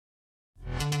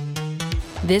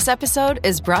This episode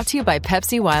is brought to you by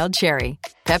Pepsi Wild Cherry.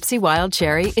 Pepsi Wild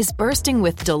Cherry is bursting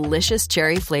with delicious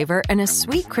cherry flavor and a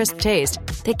sweet, crisp taste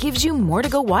that gives you more to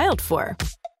go wild for.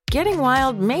 Getting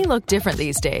wild may look different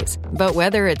these days, but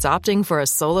whether it's opting for a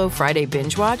solo Friday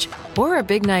binge watch or a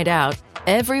big night out,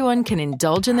 everyone can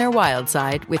indulge in their wild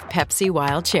side with Pepsi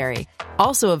Wild Cherry.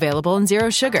 Also available in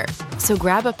Zero Sugar. So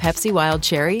grab a Pepsi Wild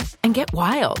Cherry and get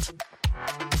wild.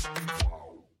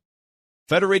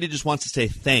 Federated just wants to say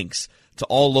thanks to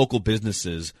all local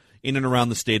businesses in and around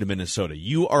the state of Minnesota.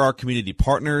 You are our community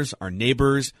partners, our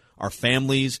neighbors, our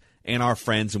families, and our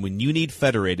friends. And when you need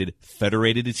Federated,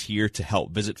 Federated is here to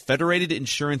help. Visit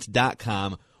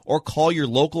federatedinsurance.com or call your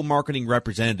local marketing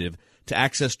representative to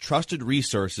access trusted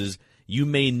resources you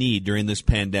may need during this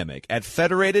pandemic. At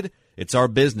Federated, it's our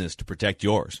business to protect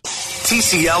yours.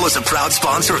 TCL is a proud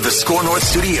sponsor of the Score North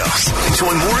Studios.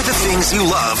 Enjoy more of the things you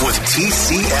love with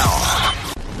TCL.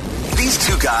 These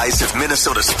two guys have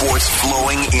Minnesota sports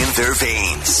flowing in their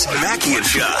veins. Mackie and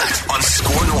Judd on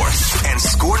Score North and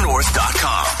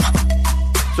ScoreNorth.com.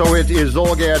 So it is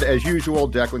Zolgad, as usual,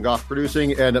 Declan Goff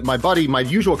producing, and my buddy, my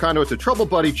usual conduit to trouble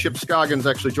buddy, Chip Scoggins,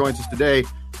 actually joins us today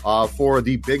for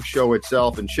the big show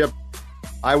itself. And Chip,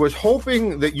 I was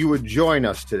hoping that you would join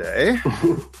us today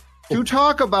to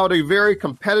talk about a very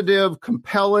competitive,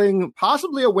 compelling,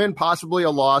 possibly a win, possibly a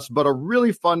loss, but a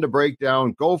really fun to break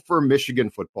down Gopher-Michigan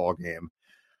football game.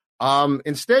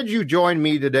 Instead, you joined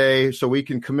me today so we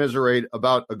can commiserate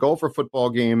about a Gopher football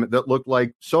game that looked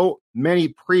like so many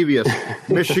previous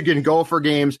Michigan Gopher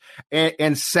games.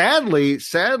 And sadly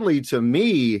to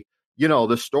me, you know,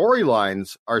 the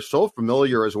storylines are so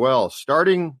familiar as well,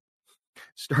 starting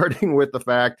with the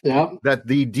fact that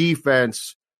the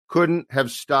defense couldn't have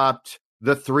stopped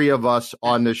the three of us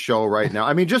on this show right now.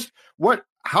 I mean,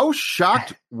 how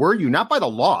shocked were you? Not by the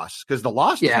loss, because the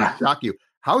loss didn't shock you.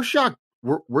 How shocked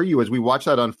were you as we watched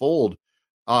that unfold?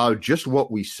 Just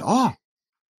what we saw.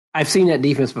 I've seen that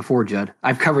defense before, Judd.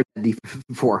 I've covered that defense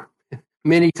before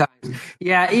many times.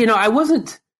 Yeah, you know, I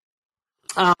wasn't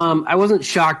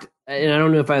shocked, and I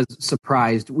don't know if I was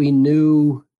surprised. We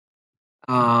knew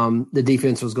the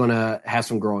defense was going to have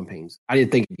some growing pains. I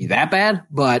didn't think it'd be that bad,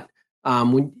 but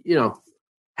when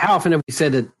how often have we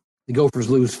said that the Gophers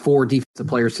lose 4 defensive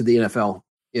players to the NFL?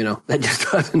 You know, that just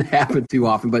doesn't happen too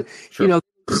often. But sure. You know,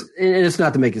 and it's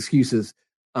not to make excuses.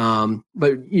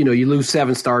 But you know, you lose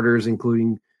 7 starters,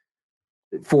 including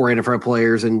 4 NFL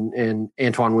players, and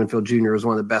Antoine Winfield Jr. was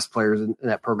one of the best players in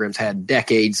that program's had in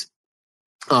decades.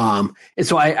 And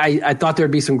so I thought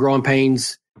there'd be some growing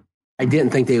pains. I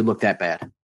didn't think they would look that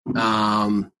bad.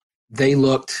 They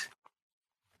looked,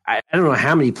 I don't know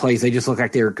how many plays, they just looked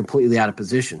like they were completely out of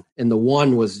position. And the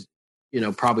one was, you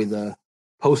know, probably the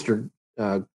poster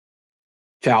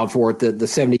child for it, the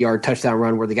 70-yard touchdown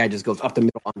run where the guy just goes up the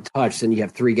middle untouched, and you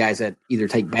have 3 guys that either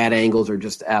take bad angles or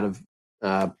just out of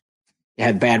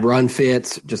had bad run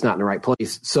fits, just not in the right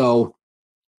place. So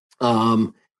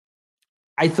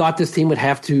I thought this team would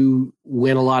have to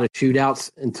win a lot of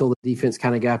shootouts until the defense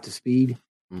kind of got up to speed.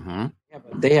 Mm-hmm.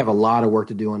 They have a lot of work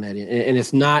to do on that. And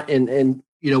it's not, and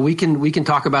you know, we can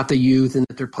talk about the youth and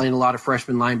that they're playing a lot of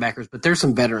freshman linebackers, but there's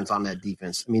some veterans on that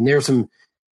defense. I mean, there's some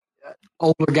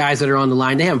older guys that are on the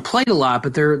line. They haven't played a lot,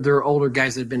 but they're older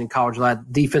guys that have been in college a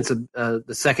lot. Defensive,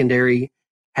 the secondary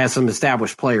has some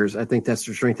established players. I think that's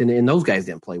their strength, and those guys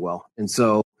didn't play well. And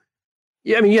so,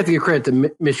 yeah, I mean, you have to give credit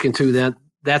to Michigan too.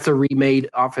 That's a remade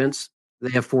offense.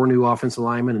 They have 4 new offensive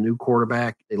linemen, a new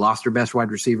quarterback. They lost their best wide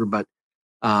receiver, but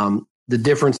the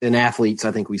difference in athletes,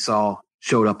 I think we saw,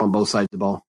 showed up on both sides of the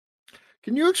ball.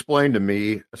 Can you explain to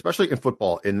me, especially in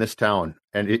football in this town,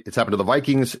 and it's happened to the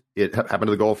Vikings, it happened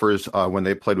to the Gophers when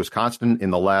they played Wisconsin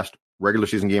in the last regular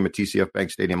season game at TCF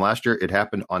Bank Stadium last year. It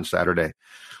happened on Saturday.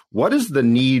 What is the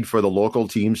need for the local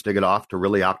teams to get off to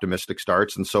really optimistic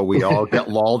starts? And so we all get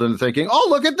lulled into thinking, oh,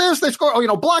 look at this. They score,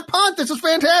 block punt. This is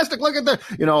fantastic. Look at that.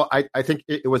 I think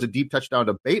it was a deep touchdown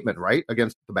to Bateman, right?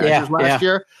 Against the Badgers last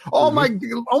year. Oh my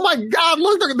God.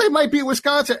 Look, they might beat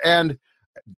Wisconsin. And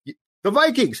the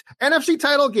Vikings, NFC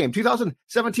title game,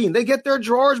 2017, they get their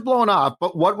drawers blown off.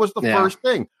 But what was the first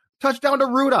thing? Touchdown to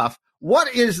Rudolph.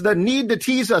 What is the need to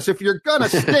tease us? If you're going to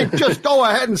stink, just go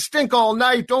ahead and stink all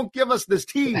night. Don't give us this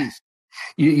tease.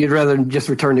 You'd rather just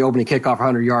return the opening kickoff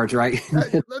 100 yards, right?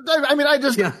 I mean, I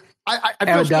feel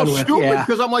so stupid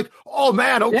because I'm like, oh,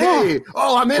 man, okay. Yeah.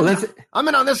 Oh, I'm in. I'm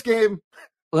in on this game.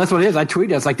 Well, that's what it is. I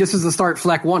tweeted. It's like, this is the start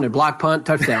fleck 1, a block, punt,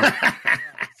 touchdown.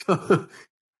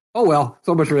 Oh, well,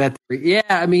 so much for that. Yeah,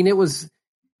 I mean, it was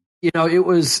not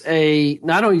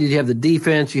only did you have the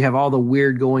defense, you have all the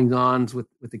weird goings-ons with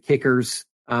the kickers,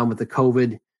 with the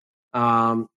COVID.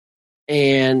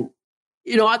 And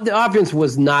The offense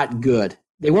was not good.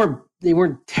 They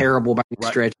weren't terrible by any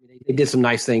stretch. They did some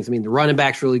nice things. I mean, the running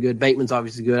back's really good. Bateman's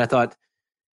obviously good. I thought,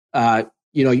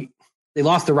 they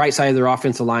lost the right side of their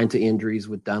offensive line to injuries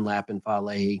with Dunlap and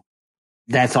Fale.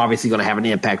 That's obviously going to have an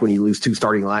impact when you lose two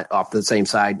starting line off the same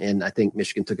side. And I think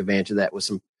Michigan took advantage of that with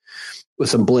some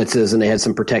blitzes, and they had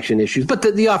some protection issues. But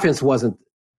the offense wasn't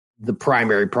the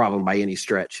primary problem by any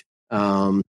stretch.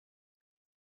 I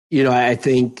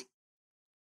think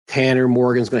Tanner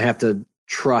Morgan's going to have to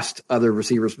trust other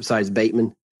receivers besides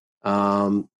Bateman.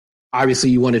 Obviously,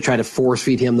 you want to try to force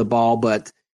feed him the ball,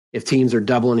 but if teams are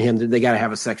doubling him, they got to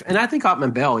have a section. And I think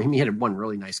Ottman Bell, he had one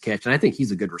really nice catch, and I think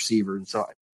he's a good receiver. And so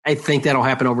I think that'll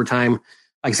happen over time.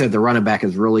 Like I said, the running back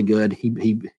is really good.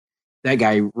 That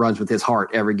guy runs with his heart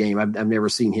every game. I've never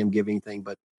seen him give anything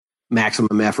but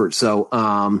maximum effort. So,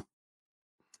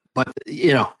 but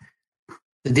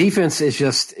the defense is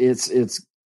just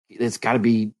it's got to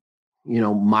be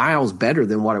miles better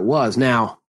than what it was.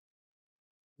 Now,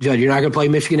 Judd, you're not going to play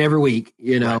Michigan every week.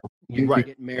 You're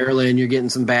getting Maryland. You're getting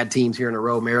some bad teams here in a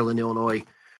row. Maryland, Illinois,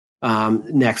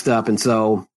 next up, and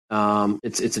so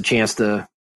it's a chance to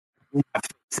not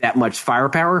that much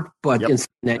firepower. But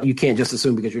that you can't just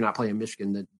assume because you're not playing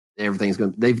Michigan that everything's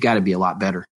going. They've got to be a lot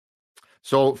better.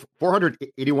 So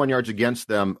 481 yards against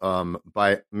them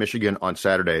by Michigan on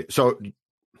Saturday. So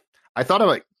I thought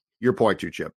about your point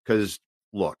too, Chip, because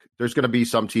look, there's going to be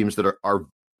some teams that are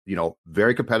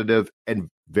very competitive and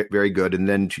very good. And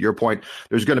then to your point,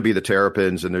 there's going to be the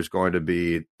Terrapins and there's going to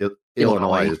be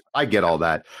Illinois. I get all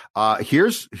that.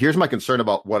 Here's my concern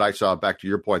about what I saw, back to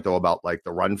your point, though, about like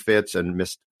the run fits and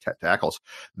missed tackles.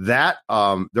 That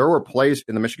there were plays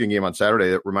in the Michigan game on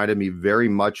Saturday that reminded me very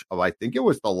much of, I think it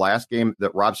was the last game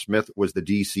that Rob Smith was the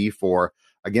DC for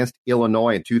against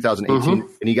Illinois in 2018,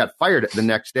 and he got fired the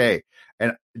next day.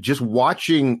 And just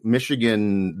watching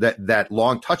Michigan, that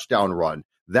long touchdown run,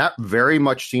 that very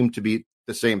much seemed to be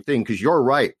the same thing, because you're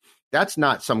right. That's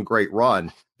not some great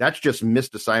run. That's just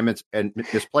missed assignments and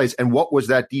misplays. And what was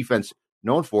that defense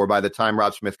known for by the time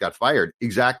Rob Smith got fired?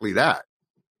 Exactly that.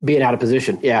 Being out of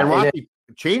position. Yeah. And Rocky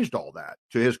changed all that,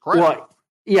 to his credit. Well,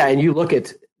 yeah, and you look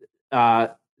at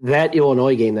that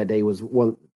Illinois game that day was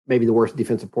maybe the worst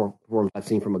defensive performance I've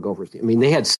seen from a Gophers team. I mean,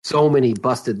 they had so many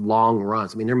busted long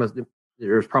runs. I mean,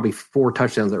 there's probably 4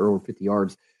 touchdowns that were over 50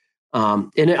 yards.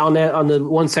 And on the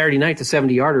one Saturday night, the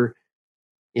 70-yarder,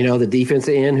 the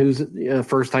defensive end, who's a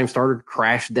first-time starter,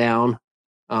 crashed down.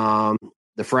 The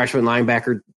freshman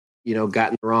linebacker,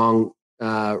 got in the wrong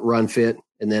run fit,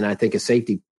 and then I think a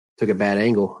safety took a bad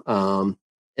angle.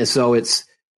 And so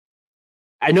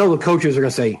I know the coaches are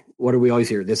going to say, what do we always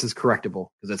hear? This is correctable,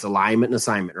 because it's alignment and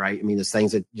assignment, right? I mean, it's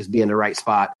things that just be in the right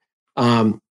spot.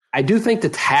 I do think the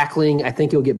tackling, I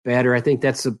think you'll get better. I think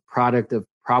that's a product of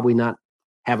probably not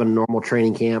having a normal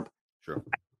training camp. Sure.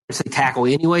 I say tackle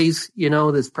anyways,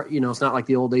 it's not like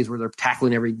the old days where they're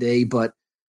tackling every day, but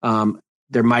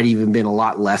there might even been a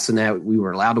lot less than that. We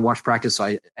were allowed to watch practice.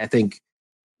 So I think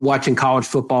watching college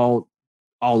football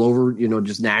all over,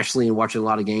 just nationally, and watching a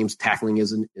lot of games, tackling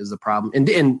is the problem.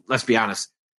 And let's be honest,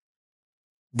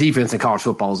 defense in college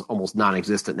football is almost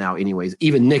non-existent now anyways.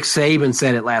 Even Nick Saban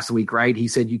said it last week, right? He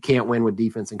said you can't win with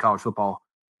defense in college football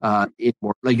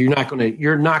anymore. Like you're not going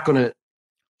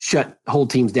to hold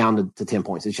teams down to 10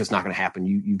 points. It's just not going to happen.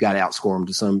 You got to outscore them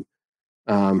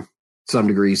to some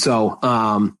degree. So,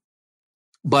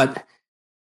 but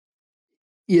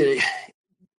yeah,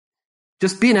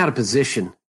 just being out of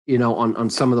position, on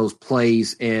some of those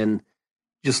plays and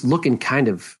just looking kind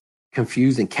of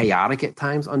confused and chaotic at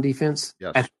times on defense.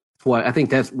 Yes. I think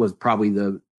that was probably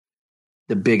the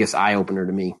biggest eye opener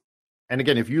to me. And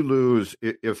again, if you lose,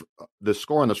 if the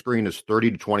score on the screen is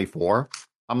 30-24,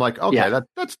 I'm like, okay,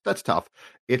 that's tough.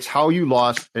 It's how you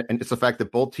lost, and it's the fact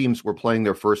that both teams were playing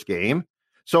their first game.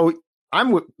 So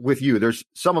I'm with you. There's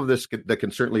some of this that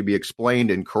can certainly be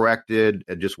explained and corrected,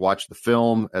 and just watch the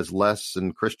film, as Les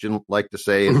and Christian like to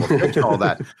say, and we'll fix all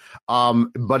that.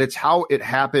 But it's how it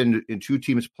happened in two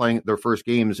teams playing their first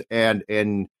games. And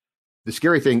the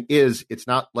scary thing is, it's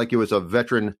not like it was a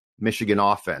veteran Michigan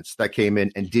offense that came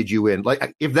in and did you in.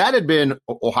 Like if that had been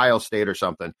Ohio State or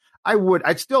something,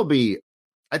 I'd still be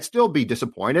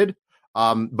disappointed.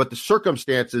 But the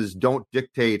circumstances don't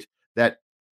dictate that.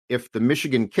 If the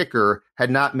Michigan kicker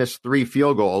had not missed 3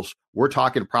 field goals, we're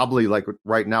talking probably like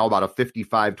right now about a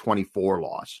 55-24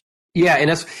 loss. Yeah, and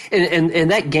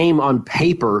that game on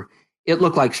paper, it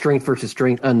looked like strength versus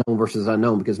strength, unknown versus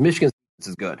unknown, because Michigan's defense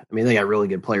is good. I mean, they got really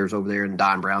good players over there, and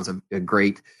Don Brown's a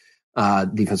great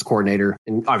defense coordinator,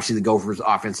 and obviously the Gophers'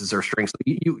 offense is their strength.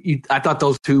 So I thought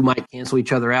those two might cancel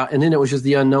each other out, and then it was just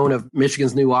the unknown of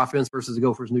Michigan's new offense versus the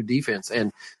Gophers' new defense.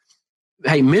 And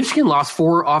hey, Michigan lost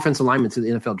 4 offensive linemen to the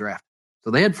NFL draft,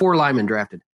 so they had 4 linemen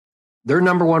drafted. Their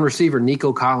number one receiver,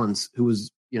 Nico Collins, who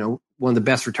was one of the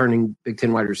best returning Big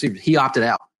Ten wide receivers, he opted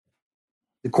out.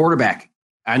 The quarterback,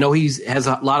 I know has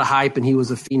a lot of hype, and he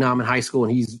was a phenom in high school,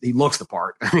 and he looks the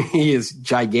part. I mean, he is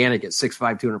gigantic at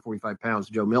 6'5", 245 pounds,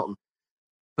 Joe Milton.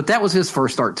 But that was his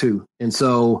first start too, and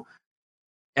so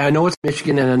I know it's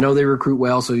Michigan, and I know they recruit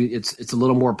well, so it's a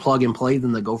little more plug and play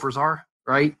than the Gophers are,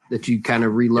 right? That you kind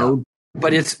of reload,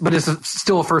 but it's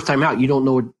still a first time out. You don't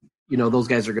know what those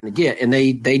guys are going to get, and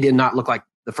they did not look like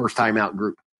the first time out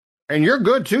group. And you're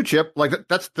good too, Chip. Like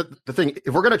that's the thing.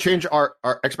 If we're going to change our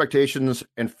expectations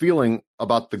and feeling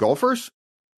about the Gophers,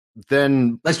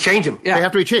 then let's change them. Yeah, they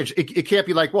have to be changed. It can't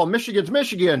be like, well, Michigan's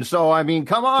Michigan, so I mean,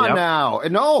 come on now.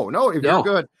 And no, if you're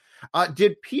good.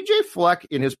 Did PJ Fleck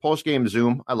in his post-game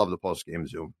Zoom? I love the post-game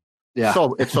Zoom. Yeah,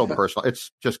 so it's so personal.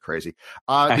 It's just crazy.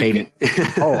 I hate it.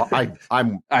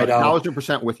 I'm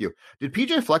 1,000% with you. Did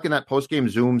PJ Fleck in that post-game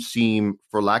Zoom seem,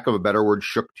 for lack of a better word,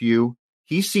 shook to you?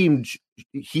 He seemed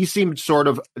sort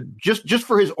of just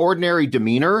for his ordinary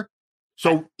demeanor.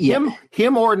 So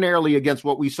him ordinarily against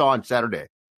what we saw on Saturday.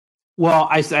 Well,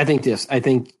 I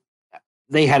think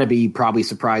they had to be probably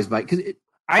surprised by, because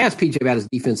I asked PJ about his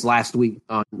defense last week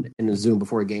in the Zoom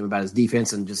before the game about his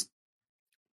defense and just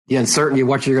the uncertainty of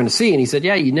what you're going to see. And he said,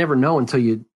 yeah, you never know until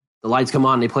the lights come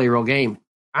on and they play a real game.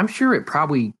 I'm sure it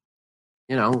probably,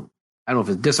 I don't know if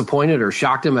it's disappointed or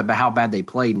shocked him about how bad they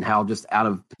played and how just out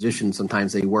of position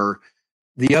sometimes they were.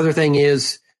 The other thing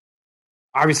is,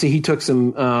 obviously he took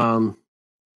some,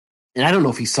 and I don't know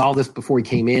if he saw this before he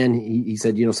came in. He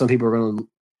said, some people are going to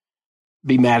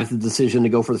be mad at the decision to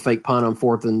go for the fake punt on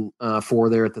 4th and 4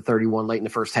 there at the 31 late in the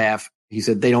first half. He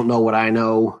said, they don't know what I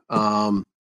know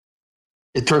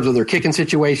in terms of their kicking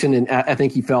situation. And I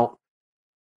think he felt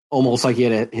almost like he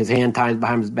had his hand tied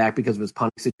behind his back because of his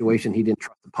punting situation. He didn't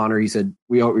trust the punter. He said,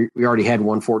 we already had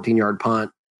one 14-yard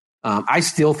punt. I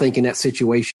still think in that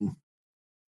situation,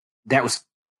 that was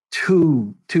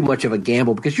too much of a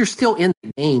gamble because you're still in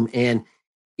the game. And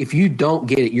if you don't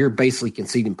get it, you're basically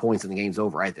conceding points and the game's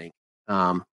over, I think.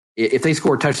 If they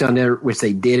score a touchdown there, which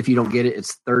they did, if you don't get it,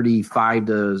 it's 35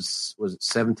 to, was it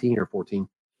 17 or 14?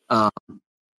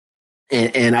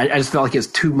 And I just felt like it's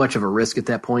too much of a risk at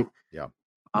that point. Yeah.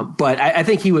 But I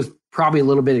think he was probably a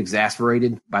little bit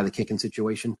exasperated by the kicking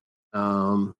situation,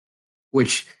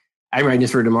 which I read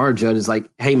this for tomorrow, Judd, is like,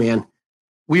 hey, man,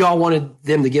 we all wanted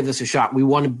them to give this a shot. We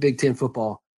wanted Big Ten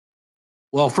football.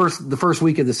 Well, the first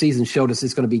week of the season showed us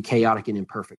it's going to be chaotic and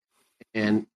imperfect.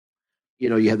 And,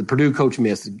 you had the Purdue coach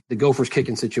miss. The Gophers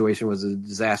kicking situation was a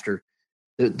disaster.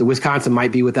 The Wisconsin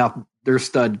might be without their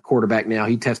stud quarterback now.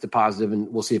 He tested positive,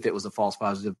 and we'll see if it was a false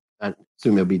positive. I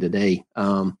assume it'll be today.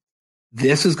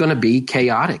 This is going to be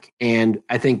chaotic. And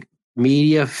I think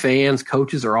media, fans,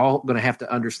 coaches are all going to have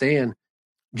to understand,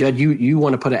 Judd, you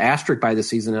want to put an asterisk by this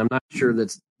season. And I'm not sure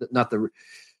that's not the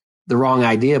wrong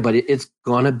idea, but it's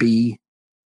going to be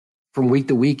from week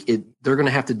to week. They're going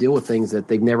to have to deal with things that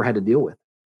they've never had to deal with.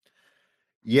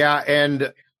 Yeah,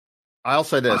 and I'll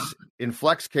say this. In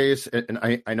Fleck's case,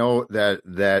 and I know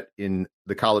that in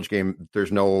the college game,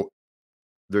 there's no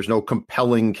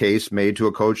compelling case made to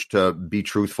a coach to be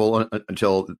truthful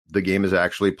until the game is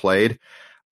actually played.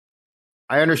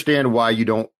 I understand why you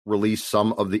don't release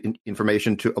some of the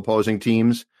information to opposing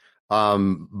teams.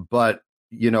 But,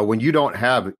 when you don't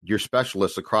have your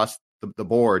specialists across the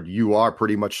board, you are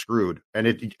pretty much screwed.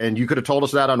 And you could have told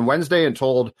us that on Wednesday and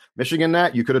told Michigan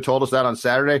that. You could have told us that on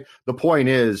Saturday. The point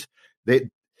is,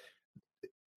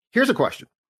 here's a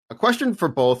question for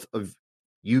both of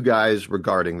you guys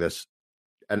regarding this.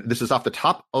 And this is off the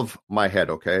top of my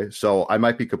head, okay? So I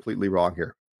might be completely wrong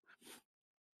here.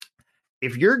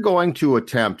 If you're going to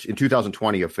attempt in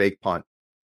 2020 a fake punt,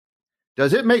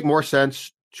 does it make more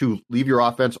sense to leave your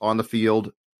offense on the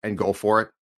field and go for it?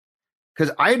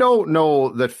 Because I don't know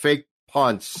that fake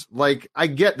punts, like, I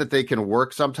get that they can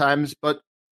work sometimes, but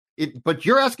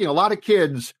you're asking a lot of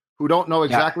kids who don't know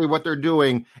exactly what they're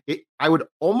doing. I would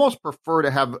almost prefer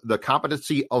to have the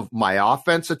competency of my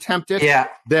offense attempt it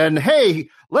than, hey,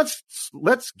 let's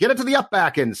get it to the up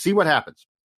back and see what happens.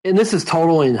 And this is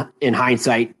total in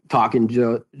hindsight talking,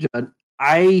 Judd.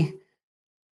 I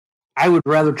would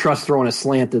rather trust throwing a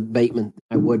slant to Bateman than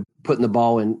I would putting the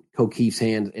ball in O'Keefe's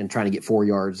hands and trying to get 4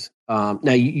 yards.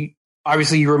 Now, you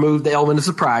obviously you remove the element of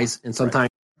surprise, and sometimes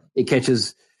it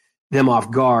catches them off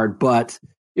guard. But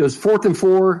it was 4th and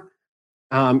 4.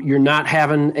 You're not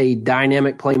having a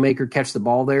dynamic playmaker catch the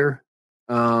ball there.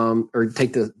 or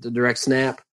take the direct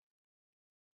snap.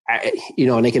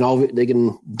 And they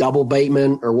can double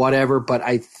Bateman or whatever. But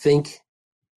I think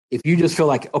if you just feel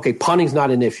like, okay, punting's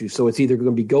not an issue, so it's either going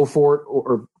to be go for it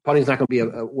or punting's not going to be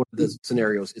one of the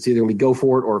scenarios. It's either going to be go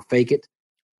for it or fake it.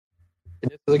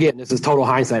 And this is total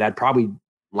hindsight. I'd probably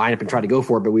line up and try to go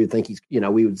for it, but we would think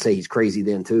we would say he's crazy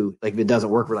then too. Like if it doesn't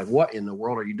work, we're like, what in the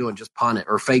world are you doing? Just punt it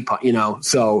or fake punt,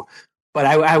 So, but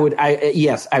I would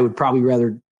probably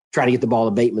rather try to get the ball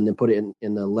to Bateman than put it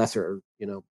in the lesser,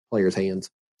 player's hands.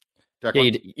 Yeah,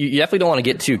 you definitely don't want to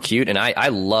get too cute, and I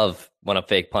love when a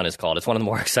fake punt is called. It's one of the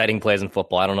more exciting plays in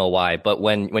football. I don't know why, but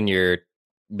when you're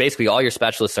basically all your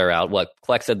specialists are out, what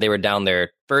Kleck said they were down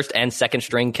their first and second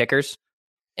string kickers,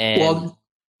 and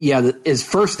is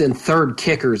first and third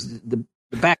kickers the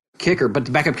back kicker, but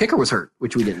the backup kicker was hurt,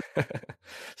 which we didn't.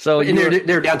 So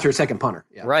they're down to a second punter.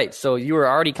 Yeah. Right. So you were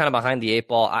already kind of behind the eight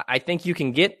ball. I think you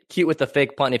can get cute with the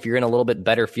fake punt if you're in a little bit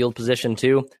better field position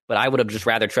too. But I would have just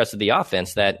rather trusted the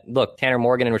offense that, look, Tanner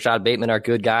Morgan and Rashad Bateman are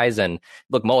good guys. And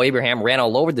look, Mo Abraham ran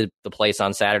all over the place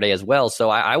on Saturday as well. So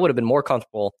I would have been more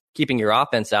comfortable keeping your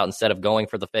offense out instead of going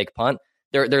for the fake punt.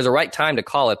 There's a right time to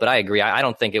call it, but I agree. I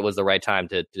don't think it was the right time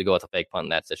to go with a fake punt in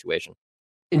that situation.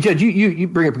 And Judge, you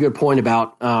bring up a good point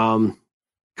about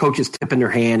coaches tipping their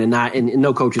hand, and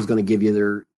no coach is going to give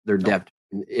you their depth.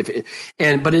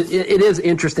 But it is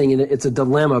interesting, and it's a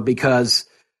dilemma because,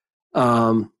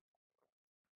 Walker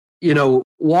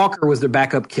was their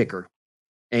backup kicker,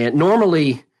 and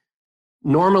normally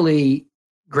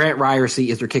Grant Ryerson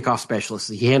is their kickoff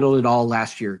specialist. He handled it all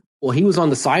last year. Well, he was on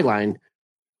the sideline,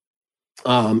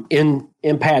 in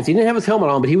pads. He didn't have his helmet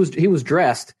on, but he was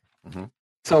dressed. Mm-hmm.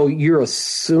 So you're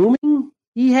assuming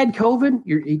he had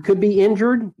COVID. He could be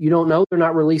injured. You don't know. They're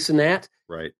not releasing that.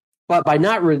 Right. But by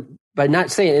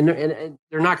not saying, and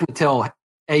they're not going to tell,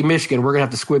 hey, Michigan, we're going to have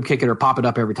to squib kick it or pop it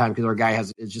up every time because our guy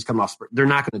is just coming off. They're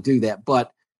not going to do that.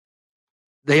 But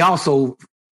they also,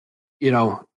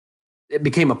 it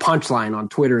became a punchline on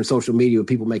Twitter and social media with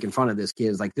people making fun of this kid.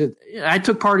 It's like, I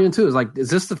took part in it too. It's like,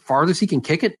 is this the farthest he can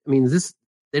kick it? I mean,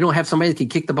 they don't have somebody that can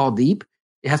kick the ball deep.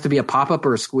 It has to be a pop-up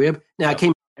or a squib. Now, I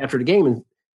came after the game, and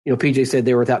PJ said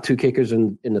they were without two kickers,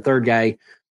 and the third guy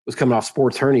was coming off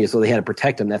sports hernia, so they had to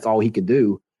protect him. That's all he could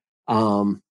do.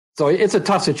 So it's a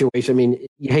tough situation. I mean,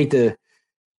 you hate the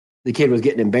kid was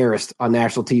getting embarrassed on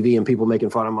national TV and people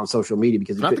making fun of him on social media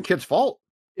because it's not the kid's fault.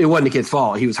 It wasn't the kid's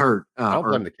fault. He was hurt. I don't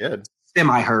blame the kid.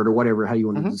 Semi-hurt or whatever, how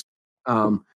you want to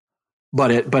do.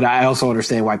 But I also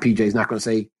understand why PJ's not going to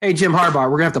say, hey, Jim Harbaugh,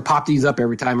 we're going to have to pop these up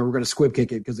every time and we're going to squib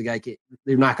kick it because the guy can't.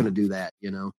 They're not going to do that,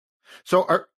 So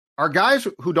are guys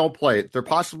who don't play, they're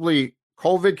possibly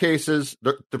COVID cases,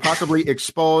 they're possibly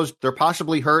exposed, they're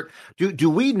possibly hurt. Do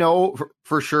we know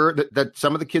for sure that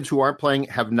some of the kids who aren't playing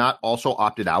have not also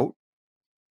opted out?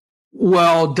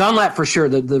 Well, Dunlap for sure.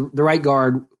 The right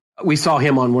guard, we saw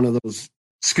him on one of those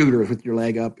scooters with your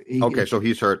leg up. So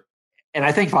he's hurt. And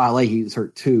I think Vale, he's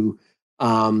hurt too.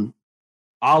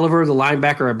 Oliver, the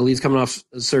linebacker, I believe, is coming off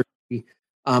surgery.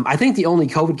 I think the only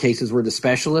COVID cases were the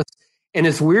specialists. And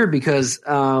it's weird because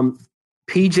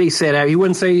PJ said he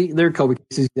wouldn't say they're COVID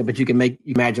cases, but you can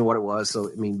imagine what it was.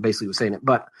 So, I mean, basically he was saying it.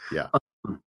 But yeah,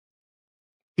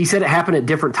 he said it happened at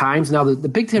different times. Now, the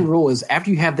Big Ten rule is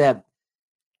after you have that,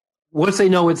 once they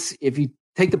know if you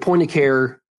take the point of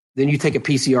care, then you take a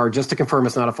PCR just to confirm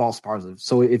it's not a false positive.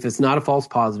 So if it's not a false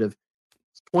positive,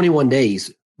 it's 21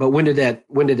 days. But when did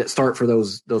it start for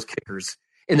those kickers?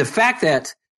 And the fact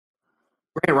that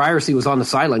Grant Ryerson was on the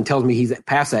sideline tells me he's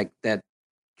past that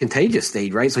contagious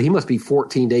stage, right? So he must be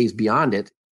 14 days beyond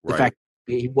it. The fact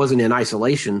he wasn't in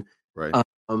isolation. Right.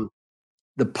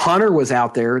 The punter was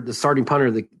out there. The starting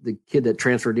punter, the kid that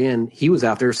transferred in, he was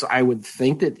out there. So I would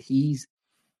think that he's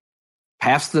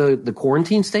past the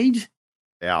quarantine stage.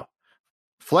 Yeah.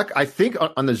 Fleck, I think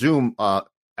on the Zoom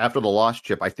after the loss,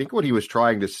 Chip, I think what he was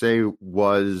trying to say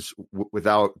was,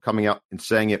 without coming out and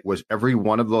saying it, was every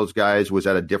one of those guys was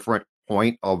at a different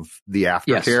point of the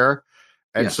aftercare. Yes.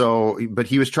 And so, but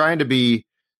he was trying to be,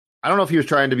 I don't know if he was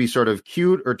trying to be sort of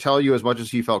cute or tell you as much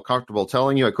as he felt comfortable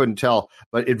telling you. I couldn't tell,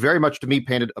 but it very much to me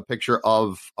painted a picture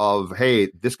of, hey,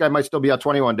 this guy might still be out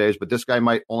 21 days, but this guy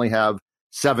might only have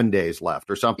 7 days left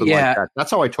or something like that.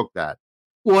 That's how I took that.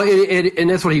 Well, and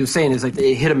that's what he was saying is like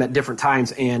they hit him at different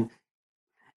times. And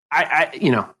I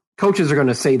coaches are going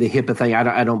to say the HIPAA thing.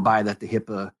 I don't buy that the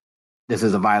HIPAA, this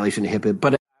is a violation of HIPAA,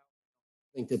 but I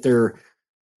think that they're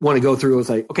want to go through. It's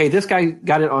like, okay, this guy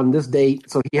got it on this date.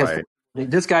 So he has,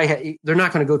 this guy, they're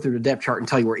not going to go through the depth chart and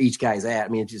tell you where each guy's at. I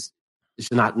mean, it's just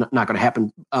not going to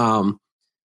happen. But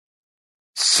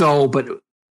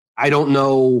I don't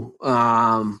know.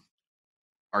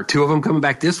 Are two of them coming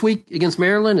back this week against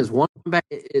Maryland? Is one coming back?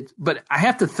 But I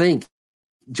have to think,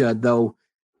 Judd, though,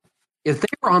 if they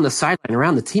were on the sideline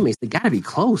around the teammates, they got to be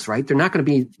close, right? They're not going to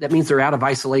be. That means they're out of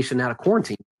isolation, out of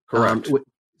quarantine. Correct.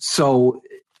 So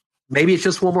maybe it's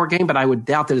just one more game, but I would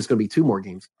doubt that it's going to be two more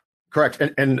games. Correct.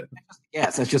 And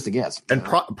yes, that's just a guess. And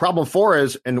problem 4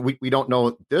 is, and we don't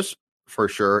know this for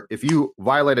sure, if you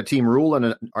violate a team rule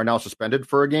and are now suspended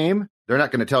for a game, they're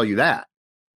not going to tell you that.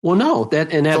 Well, no,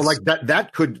 that's so like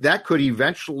that could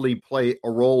eventually play a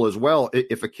role as well.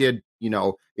 If a kid,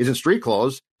 is in street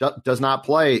clothes, does not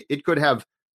play, it could have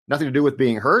nothing to do with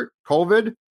being hurt,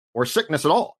 COVID, or sickness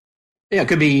at all. Yeah, it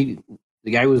could be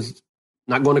the guy was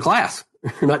not going to class,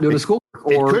 not doing the school.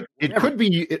 Or it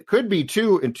could be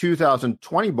too in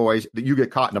 2020, boys, that you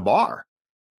get caught in a bar.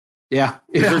 Yeah.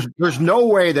 There's no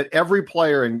way that every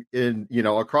player in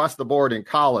across the board in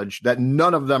college, that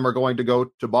none of them are going to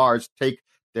go to bars, take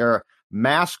their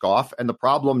mask off. And the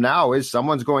problem now is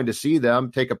someone's going to see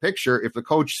them take a picture. If the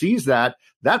coach sees that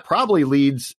probably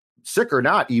leads, sick or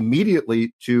not,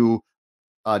 immediately to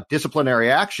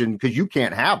disciplinary action, because you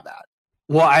can't have that.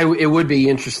 Well, it would be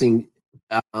interesting.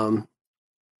 And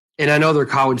I know they're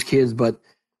college kids, but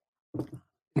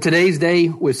in today's day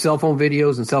with cell phone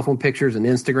videos and cell phone pictures and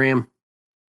Instagram,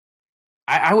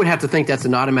 I would have to think that's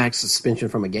an automatic suspension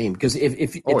from a game. Because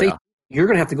if you're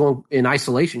going to have to go in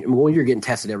isolation. Well, you're getting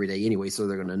tested every day anyway, so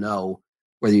they're going to know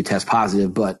whether you test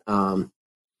positive. But heaven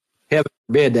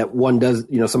forbid that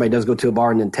somebody does go to a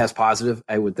bar and then test positive.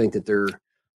 I would think that they're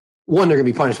going to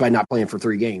be punished by not playing for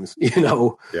 3 games.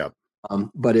 Yeah.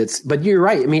 But you're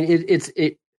right. I mean, it's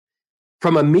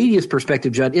from a media's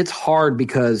perspective, Judd, it's hard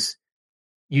because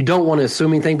you don't want to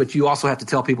assume anything, but you also have to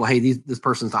tell people, hey, this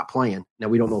person's not playing. Now,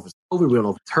 we don't know if it's COVID. We don't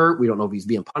know if it's hurt. We don't know if he's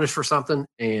being punished for something.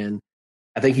 And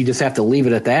I think you just have to leave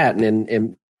it at that.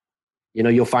 And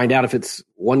you'll find out if it's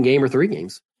 1 game or 3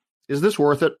 games. Is this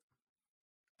worth it?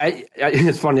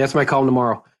 It's funny. That's my column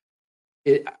tomorrow.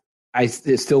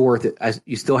 It's still worth it.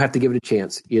 You still have to give it a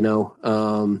chance.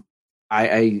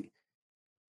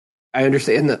 I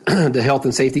understand the health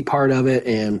and safety part of it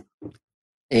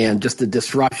and just the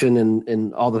disruption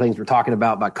and all the things we're talking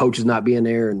about coaches not being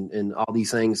there and all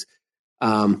these things.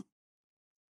 I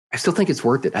still think it's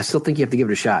worth it. I still think you have to give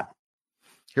it a shot.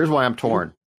 Here's why I'm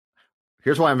torn.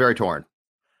 Here's why I'm very torn.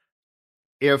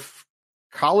 If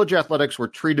college athletics were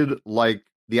treated like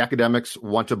the academics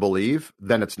want to believe,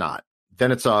 then it's not.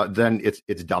 Then it's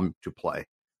dumb to play.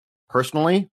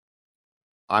 Personally,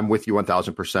 I'm with you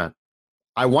 1,000%.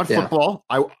 I want football.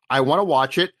 I want to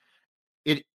watch it.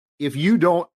 If you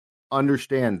don't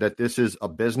understand that this is a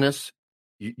business,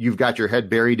 you've got your head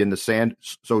buried in the sand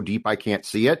so deep I can't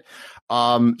see it.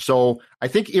 So I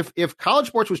think if college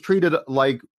sports was treated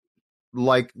like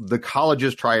the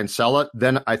colleges try and sell it,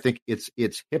 then I think it's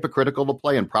hypocritical to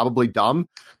play and probably dumb.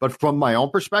 But from my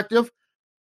own perspective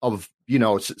of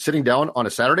sitting down on a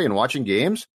Saturday and watching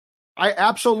games, I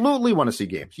absolutely want to see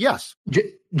games. Yes.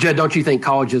 Jed, don't you think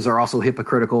colleges are also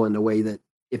hypocritical in the way that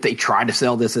if they try to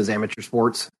sell this as amateur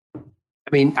sports? I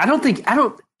mean,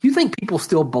 do you think people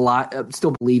still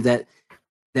believe that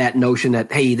notion that,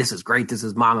 hey, this is great, this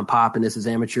is mom and pop, and this is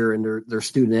amateur, and they're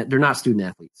not student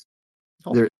athletes.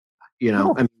 No.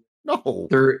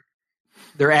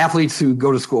 They're athletes who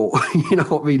go to school.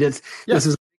 This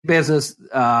is business.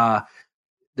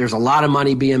 There's a lot of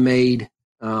money being made.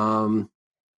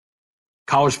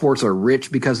 College sports are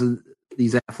rich because of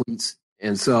these athletes.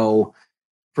 And so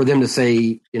for them to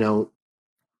say,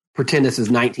 pretend this is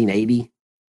 1980,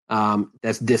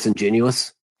 that's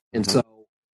disingenuous. And so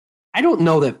I don't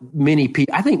know that many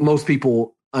people, I think most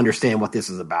people understand what this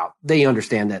is about. They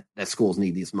understand that schools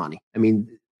need this money. I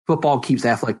mean, football keeps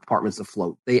athletic departments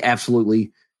afloat. We're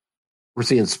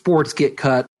seeing sports get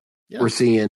cut. Yeah. We're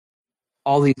seeing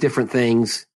all these different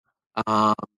things.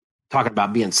 Talking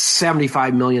about being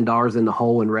 $75 million in the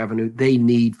hole in revenue. They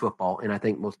need football. And I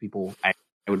think most people,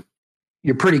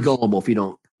 you're pretty gullible if you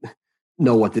don't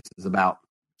know what this is about.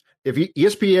 If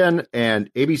ESPN and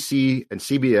ABC and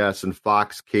CBS and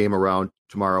Fox came around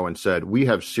tomorrow and said, we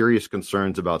have serious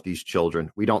concerns about these children,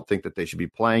 we don't think that they should be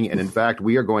playing. And in fact,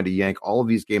 we are going to yank all of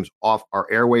these games off our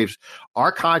airwaves.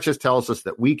 Our conscience tells us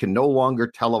that we can no longer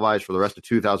televise for the rest of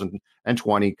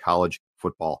 2020 college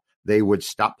football. They would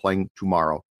stop playing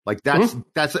tomorrow. Like that's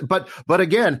but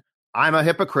again, I'm a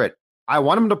hypocrite. I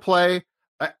want them to play.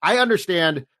 I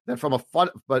understand that from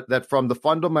the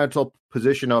fundamental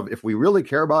position of, if we really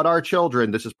care about our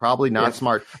children, this is probably not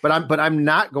smart. But I'm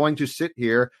not going to sit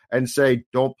here and say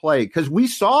don't play, because we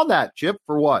saw that, Chip,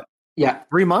 for what? Yeah,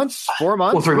 3 months, 4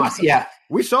 months. Well, 3 months. Yeah,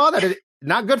 we saw that.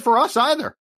 Not good for us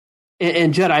either.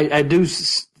 And Jed, I do.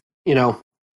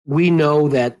 we know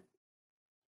that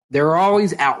there are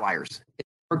always outliers.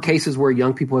 There are cases where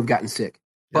young people have gotten sick,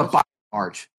 but by and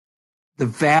large, the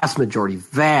vast majority,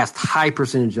 high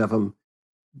percentage of them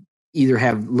either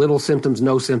have little symptoms,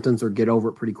 no symptoms, or get over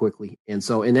it pretty quickly. And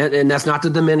so, and that's not to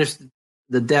diminish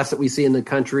the deaths that we see in the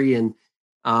country, and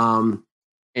that's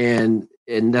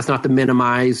not to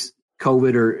minimize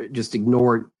COVID or just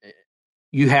ignore it.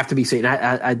 You have to be safe.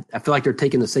 I feel like they're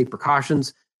taking the safe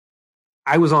precautions.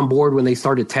 I was on board when they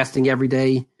started testing every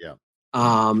day. Yeah.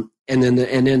 And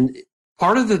then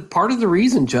part of the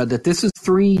reason, Judd, that this is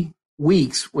 3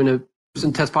 weeks when a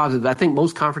person tests positive. I think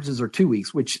most conferences are 2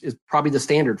 weeks, which is probably the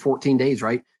standard 14 days,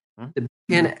 right? The Big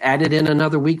Ten added in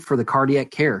another week for the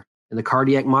cardiac care and the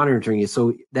cardiac monitoring.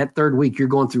 So that third week, you're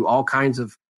going through all kinds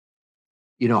of,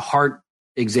 heart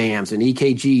exams and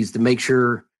EKGs to make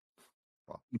sure.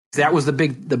 That was the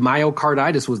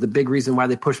myocarditis was the big reason why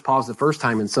they pushed pause the first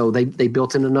time. And so they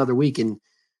built in another week, and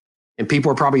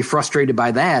people are probably frustrated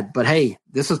by that. But hey,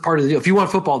 this is part of the deal. If you want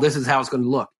football, this is how it's going to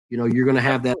look. You're going to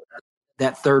have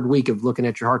that third week of looking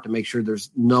at your heart to make sure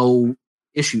there's no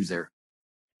issues there.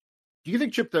 Do you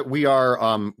think, Chip, that we are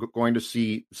going to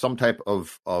see some type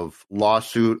of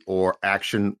lawsuit or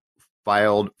action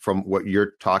filed from what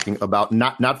you're talking about?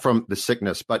 Not from the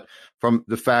sickness, but from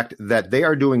the fact that they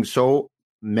are doing so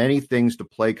many things to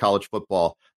play college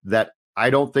football that I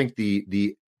don't think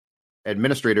the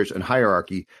administrators and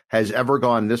hierarchy has ever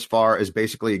gone this far as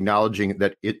basically acknowledging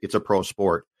that it's a pro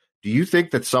sport. Do you think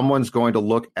that someone's going to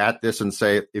look at this and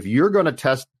say, if you're going to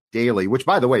test daily, which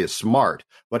by the way is smart,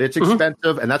 but it's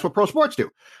expensive, and that's what pro sports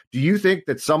do. Do you think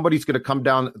that somebody's going to come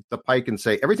down the pike and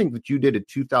say everything that you did in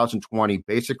 2020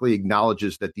 basically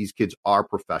acknowledges that these kids are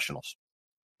professionals?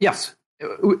 Yes.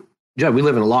 Judd, we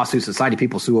live in a lawsuit society.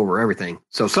 People sue over everything.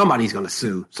 So somebody's going to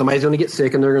sue. Somebody's going to get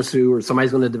sick and they're going to sue, or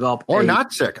somebody's going to develop. Or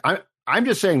not sick. I'm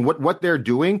just saying what they're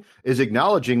doing is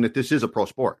acknowledging that this is a pro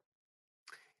sport.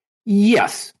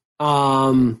 Yes.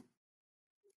 The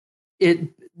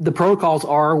protocols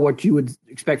are what you would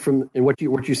expect from, and what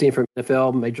you're seeing from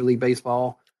NFL, Major League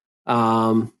Baseball.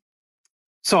 So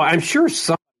I'm sure there's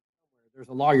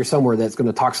a lawyer somewhere that's going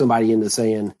to talk somebody into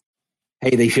saying,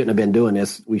 hey, they shouldn't have been doing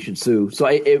this. We should sue. So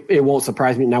it won't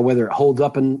surprise me. Now, whether it holds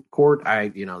up in court,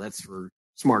 that's for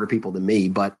smarter people than me.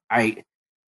 But like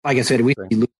I said, we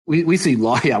see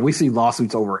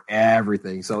lawsuits over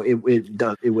everything. So it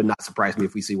would not surprise me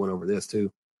if we see one over this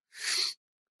too.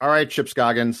 All right, Chip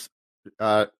Scoggins.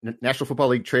 National Football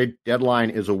League trade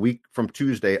deadline is a week from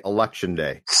Tuesday, Election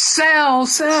Day. Sell.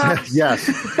 Yes.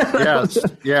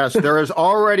 There is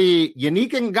already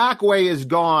Yannick Ngakoue is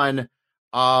gone.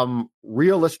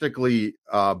 Realistically,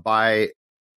 by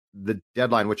the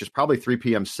deadline, which is probably 3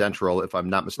 p.m. Central, if I'm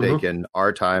not mistaken,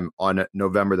 our time on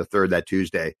November the 3rd, that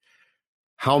Tuesday.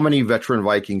 How many veteran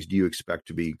Vikings do you expect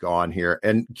to be gone here?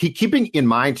 And keeping in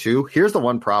mind, too, here's the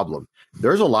one problem.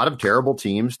 There's a lot of terrible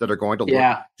teams that are going to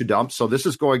look to dump. So this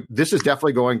is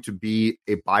definitely going to be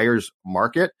a buyer's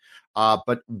market.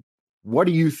 But what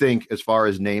do you think as far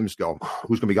as names go?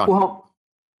 Who's going to be gone?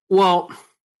 Well,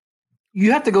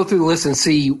 you have to go through the list and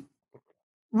see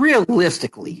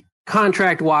realistically,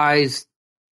 contract-wise,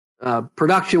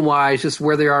 production-wise, just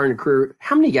where they are in their career,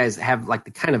 how many guys have like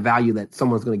the kind of value that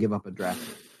someone's going to give up a draft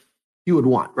you would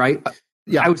want, right?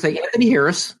 I would say Anthony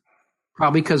Harris,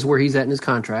 probably because where he's at in his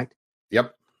contract.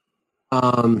 Yep.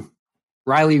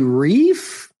 Riley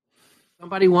Reif,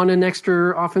 somebody want an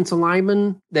extra offensive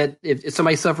lineman that if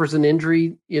somebody suffers an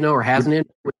injury, or has an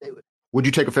injury. Would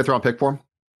you take a 5th-round pick for him?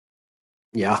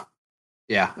 Yeah.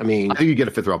 I mean, I think you get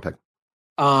a 5th-round pick.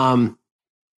 Kyle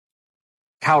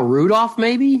Rudolph,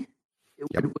 maybe.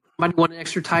 Yep. Somebody want an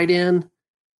extra tight end.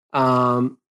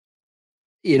 Thielen,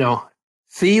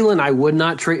 I would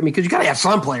not trade. I mean, because you got to have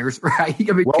some players, right?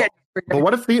 But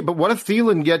what if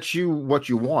Thielen gets you what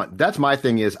you want? That's my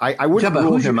thing. Is I wouldn't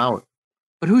rule him out.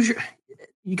 But you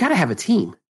got to have a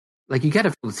team. Like, you got to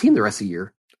have a team the rest of the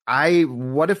year.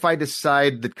 What if I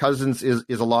decide that Cousins is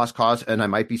a lost cause and I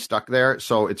might be stuck there?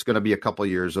 So it's going to be a couple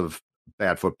of years of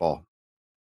bad football.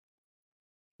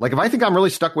 Like, if I think I'm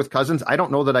really stuck with Cousins, I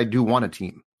don't know that I do want a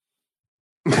team.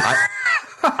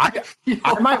 I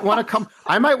might want to come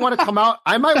out.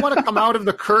 I might want to come out of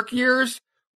the Kirk years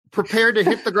prepared to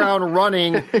hit the ground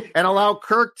running and allow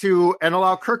Kirk to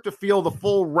feel the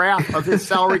full wrath of his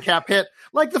salary cap hit,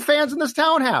 like the fans in this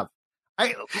town have.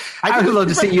 I would love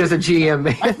to see you as a GM,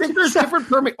 man. I think there's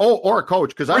different or a coach,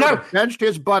 because I would have benched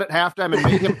his butt at halftime and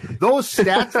made him those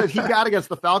stats that he got against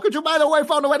the Falcons, who, by the way,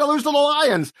 found a way to lose to the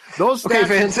Lions. Those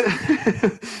stats.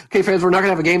 Okay, fans, we're not going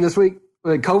to have a game this week.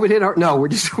 COVID hit? No,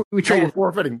 we traded. We're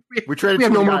forfeiting. We traded. We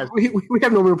have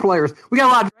no more players. We got a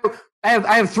lot.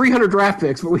 I have 300 draft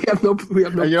picks, but we have no.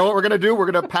 And you know what we're going to do? We're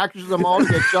going to package them all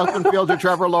to get Justin Fields and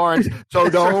Trevor Lawrence. So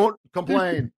don't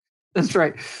complain. That's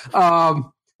right.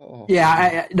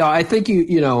 Yeah, I think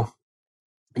you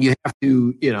have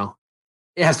to,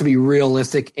 it has to be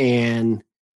realistic. And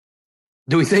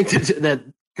do we think that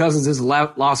Cousins is a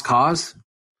lost cause?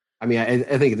 I mean,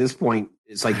 I think at this point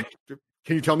it's like.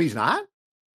 Can you tell me he's not?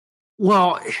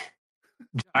 Well,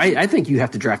 I think you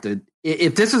have to draft it.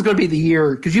 If this is going to be the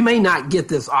year, because you may not get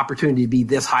this opportunity to be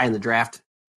this high in the draft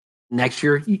next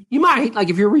year. You might,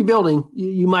 like if you're rebuilding,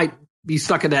 you might be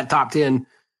stuck in that top 10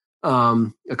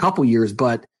 a couple years,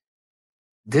 but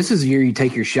this is the year you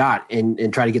take your shot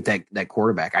and try to get that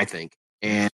quarterback, I think.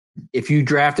 And if you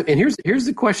draft him, and here's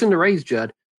the question to raise,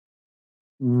 Judd.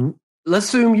 Let's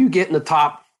assume you get in the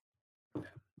top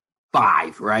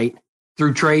 5, right?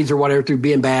 Through trades or whatever, through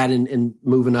being bad and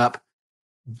moving up.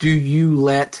 Do you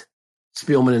let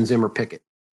Spielman and Zimmer pick it?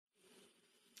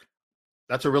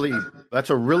 That's a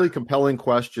really compelling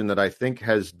question that I think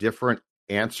has different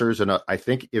answers. And I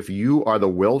think if you are the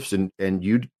Wilfs and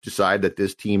you decide that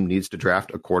this team needs to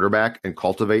draft a quarterback and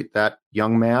cultivate that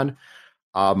young man,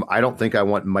 I don't think I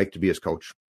want Mike to be his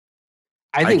coach.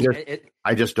 I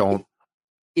just don't.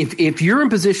 If you're in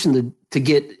position to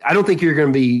get, I don't think you're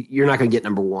not going to get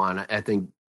number 1. I think,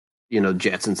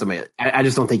 Jets and somebody. I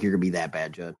just don't think you're going to be that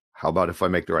bad, Judd. How about if I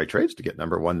make the right trades to get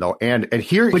number 1 though? And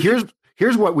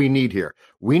here's what we need here.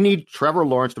 We need Trevor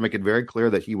Lawrence to make it very clear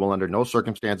that he will under no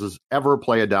circumstances ever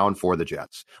play a down for the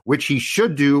Jets, which he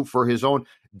should do for his own.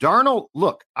 Darnold,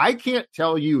 look, I can't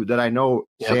tell you that I know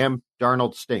Sam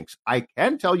Darnold stinks. I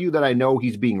can tell you that I know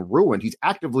he's being ruined. He's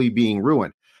actively being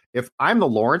ruined. If I'm the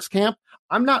Lawrence camp,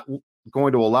 I'm not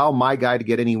going to allow my guy to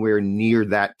get anywhere near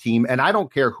that team. And I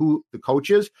don't care who the coach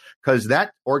is, because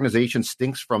that organization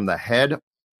stinks from the head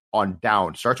on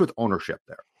down. Starts with ownership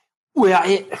there.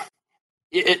 Well,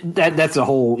 that's a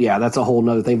whole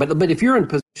nother thing. But if you're in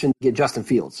position to get Justin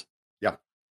Fields,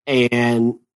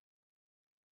 and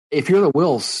if you're the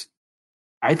Wilfs,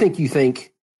 I think you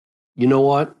think, you know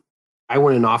what? I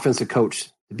want an offensive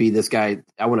coach to be this guy.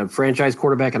 I want a franchise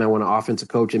quarterback and I want an offensive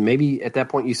coach. And maybe at that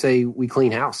point you say we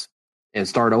clean house and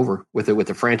start over with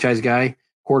a franchise guy,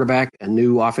 quarterback, a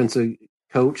new offensive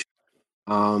coach.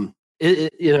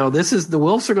 This is the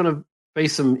Wilfs are going to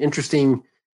face some interesting,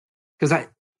 because I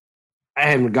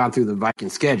haven't gone through the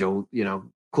Vikings schedule,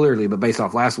 clearly, but based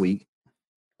off last week,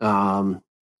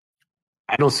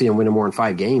 I don't see them winning more than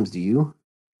 5 games. Do you?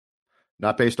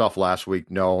 Not based off last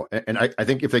week, no. And I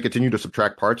think if they continue to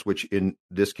subtract parts, which in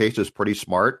this case is pretty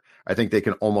smart, I think they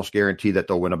can almost guarantee that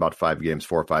they'll win about 4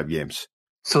 or 5 games.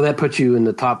 So that puts you in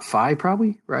the top 5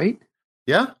 probably, right?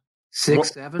 Yeah.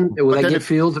 6, 7? Will that get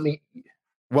Fields? I mean,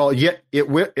 well, yeah, it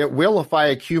will if I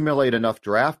accumulate enough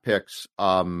draft picks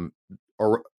or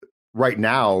right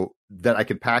now that I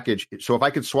could package. So if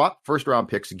I could swap first-round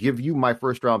picks, give you my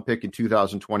first-round pick in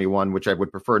 2021, which I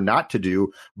would prefer not to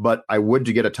do, but I would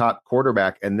to get a top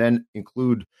quarterback, and then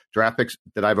include draft picks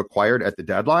that I've acquired at the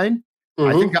deadline,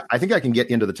 I think I can get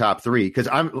into the top 3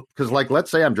 because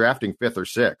let's say I'm drafting 5th or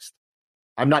 6th.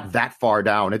 I'm not that far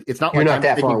down. It's not like I'm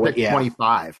taking pick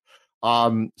 25.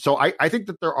 So I think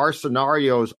that there are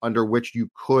scenarios under which you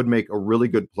could make a really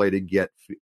good play to get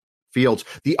Fields.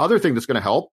 The other thing that's going to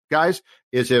help, guys,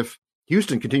 is if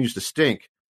Houston continues to stink,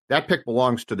 that pick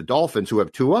belongs to the Dolphins, who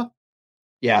have Tua.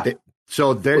 Yeah.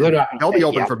 They'll be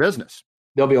open for business.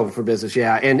 They'll be open for business,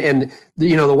 yeah. And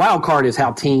the wild card is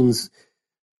how teams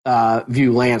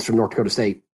view Lance from North Dakota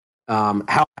State.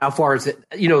 How far is it?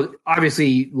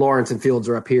 Obviously Lawrence and Fields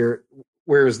are up here.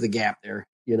 Where is the gap there?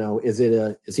 Is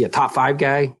he a top 5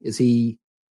 guy? Is he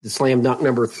the slam dunk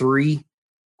number 3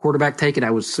 quarterback taken?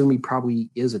 I would assume he probably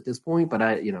is at this point,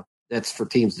 but that's for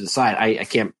teams to decide. I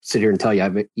can't sit here and tell you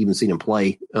I've even seen him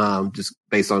play, just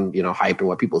based on hype and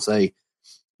what people say.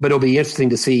 But it'll be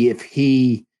interesting to see if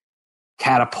he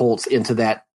catapults into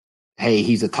that. Hey,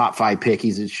 he's a top 5 pick.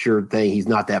 He's a sure thing. He's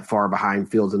not that far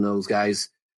behind Fields and those guys.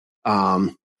 How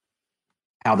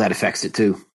that affects it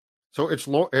too. So it's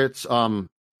Lawrence,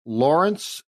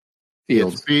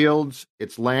 Fields,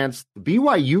 it's Lance. The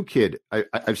BYU kid,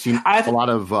 I've seen a lot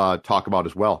of talk about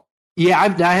as well. Yeah,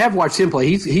 I have watched him play.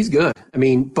 He's good. I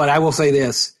mean, but I will say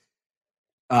this: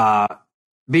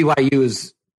 BYU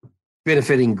is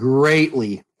benefiting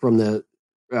greatly from the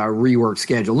reworked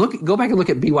schedule. Go back and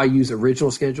look at BYU's original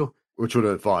schedule, which would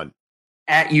have been fun.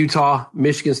 At Utah,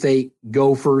 Michigan State,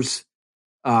 Gophers.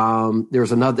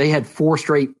 There's another. They had 4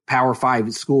 straight Power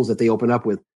 5 schools that they opened up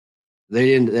with.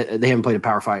 They haven't played a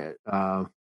Power 5, or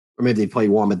maybe they played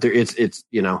one, but it's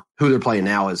who they're playing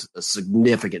now is a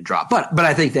significant drop. But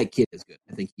I think that kid is good.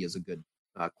 I think he is a good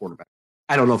quarterback.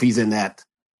 I don't know if he's in that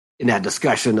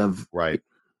discussion of right,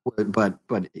 but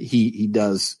he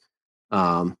does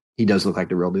look like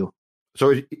the real deal.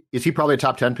 So is he probably a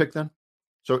top 10 pick then?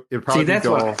 So it probably I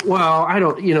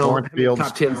don't, Fields.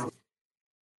 top 10.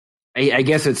 I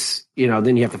guess it's,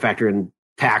 then you have to factor in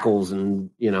tackles and,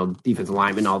 defensive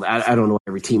linemen and all that. I don't know what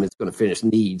every team that's going to finish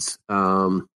needs.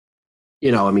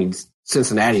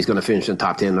 Cincinnati's going to finish in the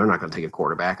top 10. They're not going to take a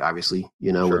quarterback, obviously,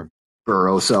 Sure. with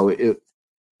Burrow.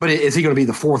 But is he going to be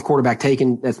the fourth quarterback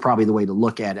taken? That's probably the way to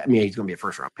look at it. I mean, he's going to be a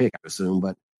first-round pick, I assume,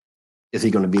 but is he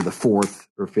going to be the fourth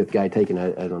or fifth guy taken?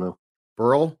 I don't know.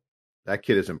 Burrow, that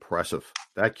kid is impressive.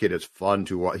 That kid is fun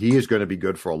to watch. He is going to be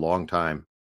good for a long time.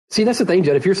 See, that's the thing,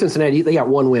 Judd. If you're Cincinnati, they got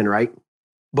one win, right?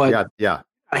 But yeah.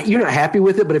 You're not happy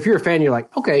with it. But if you're a fan, you're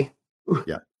like, okay,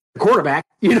 yeah, quarterback.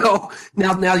 Now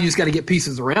you just got to get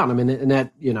pieces around him, and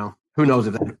that who knows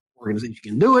if that organization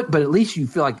can do it. But at least you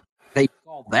feel like they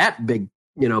solved that big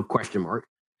question mark.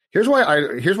 Here's why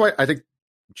I think,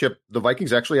 Chip, the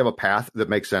Vikings actually have a path that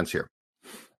makes sense here.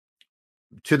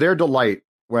 To their delight,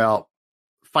 well,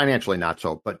 financially not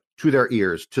so, but to their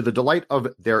ears, to the delight of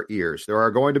their ears, there are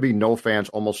going to be no fans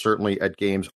almost certainly at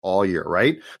games all year,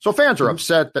 right? So fans are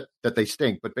upset that they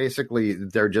stink, but basically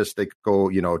they go,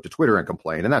 to Twitter and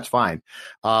complain, and that's fine.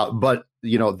 But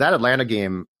that Atlanta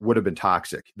game would have been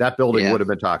toxic. That building would have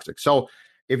been toxic. So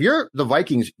if you're the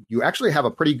Vikings, you actually have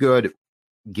a pretty good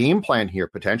game plan here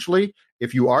potentially.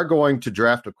 If you are going to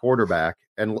draft a quarterback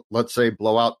and let's say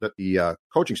blow out the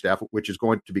coaching staff, which is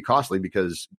going to be costly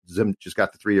because Zim just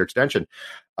got the 3-year extension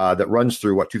that runs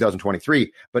through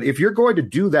 2023. But if you're going to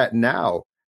do that now,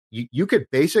 you could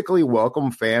basically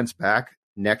welcome fans back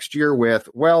next year with,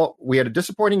 well, we had a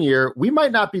disappointing year. We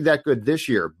might not be that good this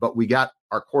year, but we got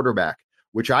our quarterback,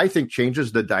 which I think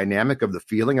changes the dynamic of the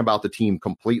feeling about the team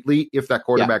completely if that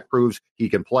quarterback proves he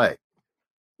can play.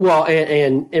 Well,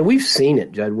 and we've seen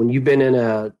it, Judd. When you've been in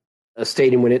a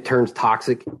stadium when it turns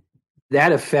toxic,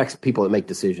 that affects people that make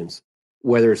decisions.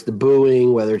 Whether it's the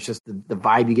booing, whether it's just the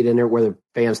vibe you get in there, whether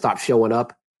fans stop showing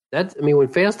up. When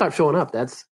fans stop showing up,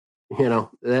 that's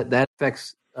that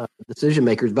affects decision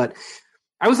makers. But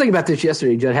I was thinking about this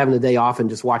yesterday, Judd, having the day off and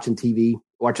just watching TV,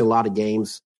 watching a lot of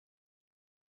games.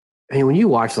 I mean, when you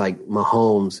watch like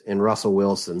Mahomes and Russell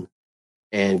Wilson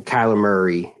and Kyler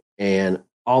Murray and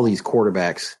all these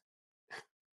quarterbacks,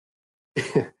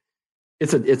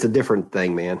 it's a different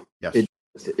thing, man. Yes.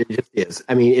 It just is.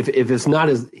 I mean, if it's not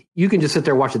as, you can just sit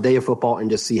there and watch a day of football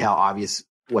and just see how obvious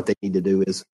what they need to do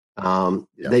is.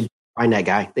 They find that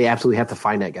guy. They absolutely have to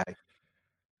find that guy.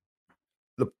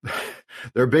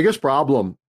 Their biggest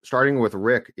problem, starting with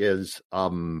Rick, is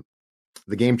the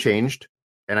game changed.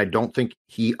 And I don't think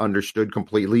he understood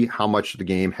completely how much the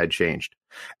game had changed.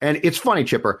 And it's funny,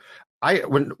 Chipper.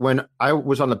 When I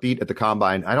was on the beat at the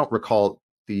Combine, I don't recall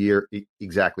the year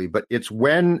exactly, but it's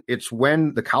when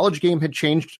the college game had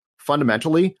changed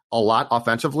fundamentally a lot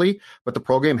offensively, but the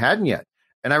pro game hadn't yet.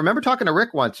 And I remember talking to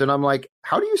Rick once, and I'm like,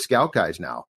 "How do you scout guys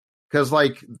now? Because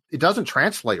it doesn't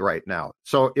translate right now.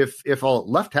 So if a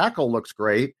left tackle looks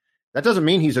great, that doesn't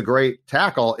mean he's a great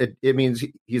tackle. It means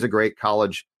he's a great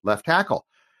college left tackle."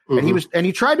 Mm-hmm. And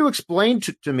he tried to explain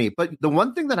to me, but the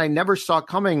one thing that I never saw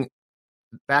coming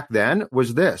back then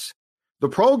was this: the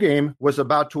pro game was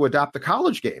about to adopt the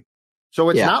college game. So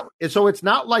it's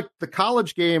not like the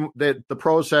college game that the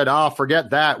pros said, forget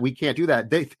that, we can't do that.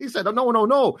 They said,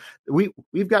 no,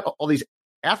 we've got all these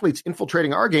athletes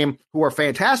infiltrating our game who are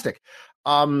fantastic.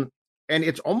 And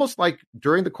it's almost like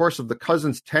during the course of the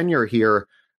Cousins tenure here,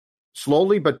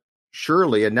 slowly but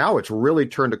surely, and now it's really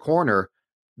turned a corner,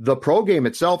 the pro game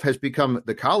itself has become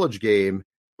the college game.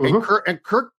 Mm-hmm. And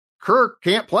Kirk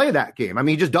can't play that game. I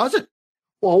mean, he just doesn't.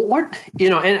 Well,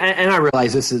 and I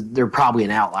realize they're probably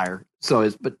an outlier.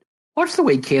 But watch the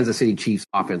way Kansas City Chiefs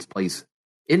offense plays.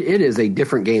 It is a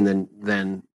different game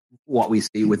than what we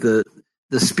see with the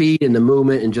speed and the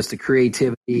movement and just the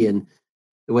creativity and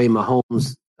the way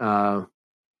Mahomes,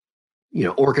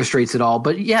 orchestrates it all.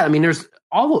 But yeah, I mean, there's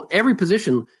every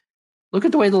position. Look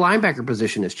at the way the linebacker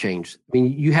position has changed. I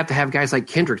mean, you have to have guys like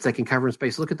Kendricks that can cover in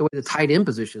space. Look at the way the tight end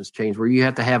position has changed, where you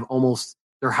have to have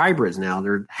they're hybrids now.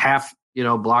 They're half,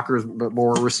 blockers, but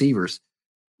more receivers.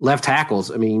 Left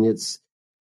tackles. I mean, it's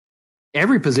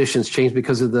every position's changed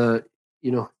because of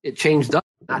it changed up,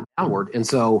 not downward. And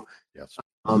so, yes.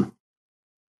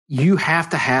 You have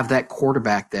to have that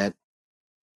quarterback that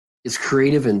is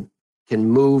creative and can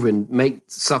move and make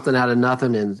something out of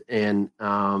nothing. And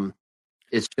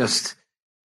it's just,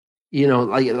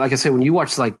 like I said, when you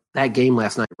watch like that game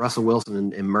last night, Russell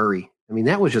Wilson and Murray, I mean,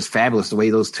 that was just fabulous the way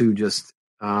those two just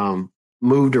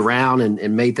moved around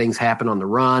and made things happen on the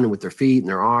run and with their feet and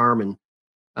their arm. And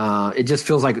It just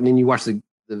feels like, and then you watch the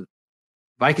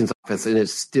Vikings offense, and it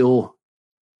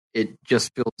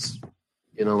just feels,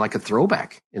 like a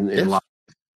throwback in a lot.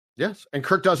 Yes, and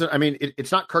Kirk doesn't. I mean,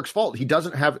 it's not Kirk's fault. He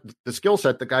doesn't have the skill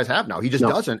set that guys have now. He just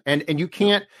doesn't. And you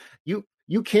can't, at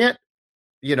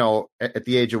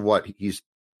the age of what he's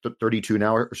 32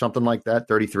 now or something like that,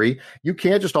 33. You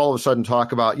can't just all of a sudden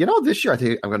talk about, this year I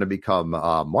think I'm going to become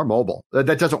more mobile.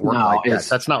 That doesn't work like that.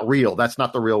 That's not real. That's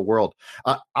not the real world.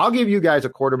 I'll give you guys a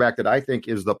quarterback that I think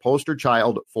is the poster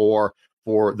child for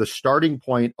the starting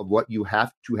point of what you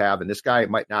have to have. And this guy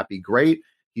might not be great.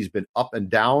 He's been up and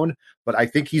down, but I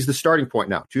think he's the starting point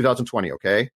now, 2020,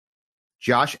 okay?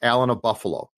 Josh Allen of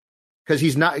Buffalo. Because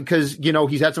he's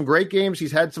had some great games.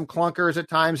 He's had some clunkers at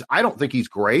times. I don't think he's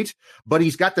great, but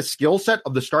he's got the skill set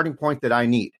of the starting point that I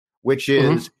need, which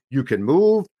is you can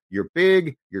move, you're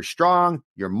big, you're strong,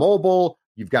 you're mobile,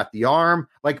 you've got the arm.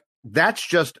 Like that's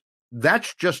just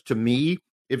to me,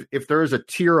 if there is a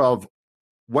tier of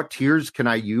what tiers can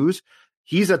I use,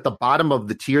 he's at the bottom of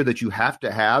the tier that you have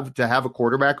to have a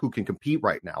quarterback who can compete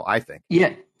right now, I think.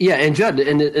 Yeah. And Judd,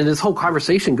 and this whole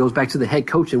conversation goes back to the head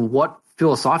coach and what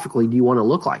philosophically do you want to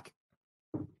look like?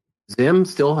 Zim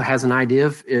still has an idea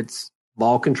of it's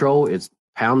ball control, it's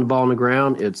pound the ball on the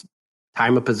ground, it's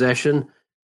time of possession,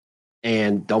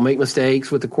 and don't make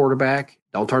mistakes with the quarterback,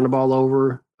 don't turn the ball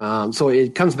over. So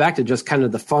it comes back to just kind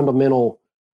of the fundamental,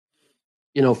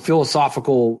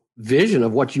 philosophical vision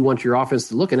of what you want your offense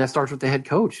to look, and that starts with the head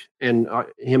coach. And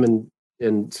him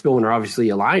and Spielman are obviously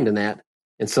aligned in that.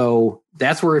 And so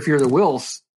that's where, if you're the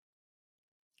Wilfs,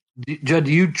 Judd,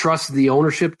 do you trust the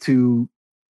ownership to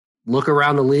look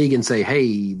around the league and say,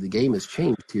 hey, the game has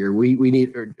changed here? We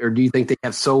need, or do you think they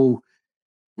have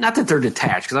not that they're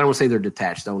detached, because I don't want to say they're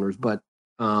detached owners, but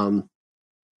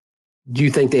do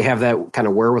you think they have that kind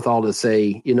of wherewithal to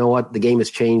say, you know what, the game has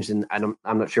changed, and I'm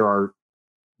not sure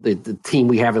the team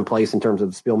we have in place in terms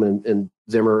of Spielman and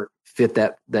Zimmer fit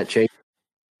that change?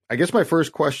 I guess my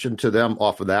first question to them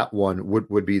off of that one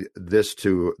would be this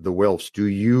to the Wilfs. Do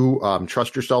you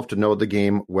trust yourself to know the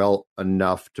game well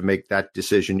enough to make that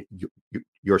decision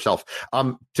yourself?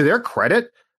 To their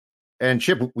credit, and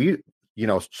Chip, we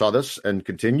saw this and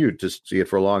continued to see it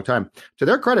for a long time. To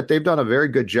their credit, they've done a very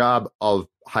good job of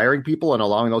hiring people and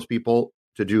allowing those people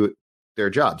to do their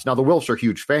jobs. Now, the Wilfs are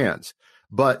huge fans,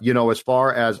 but, as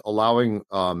far as allowing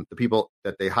the people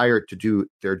that they hired to do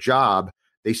their job,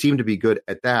 they seem to be good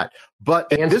at that.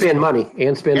 Spend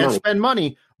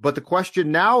money. But the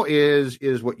question now is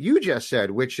what you just said,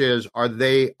 which is, are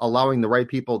they allowing the right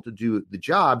people to do the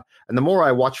job? And the more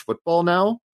I watch football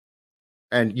now,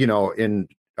 and,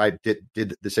 I did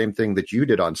the same thing that you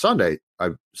did on Sunday. I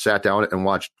sat down and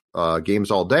watched games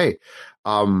all day.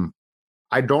 I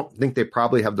don't think they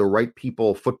probably have the right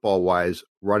people football-wise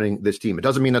running this team. It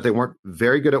doesn't mean that they weren't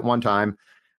very good at one time,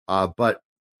 but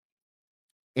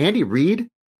Andy Reid,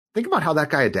 think about how that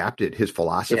guy adapted his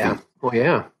philosophy. Yeah. Oh,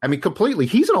 yeah. I mean, completely.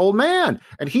 He's an old man,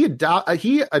 and he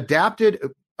adapted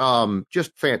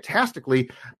just fantastically.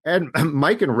 And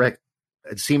Mike and Rick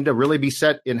seem to really be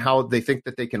set in how they think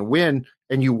that they can win.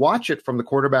 And you watch it from the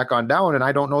quarterback on down, and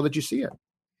I don't know that you see it.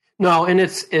 No, and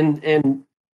it's and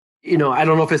I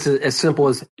don't know if it's as simple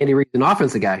as Andy Reid's an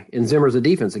offensive guy and Zimmer's a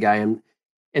defensive guy, and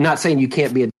not saying you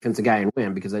can't be a defensive guy and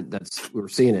win, because that's we're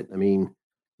seeing it. I mean,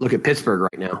 look at Pittsburgh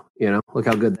right now. Look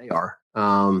how good they are.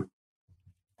 So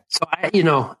I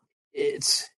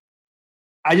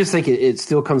just think it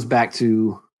still comes back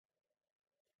to,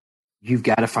 you've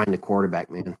got to find a quarterback,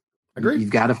 man. Agreed.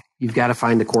 You've got to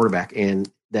find a quarterback, and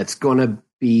that's going to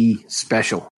be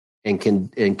special and can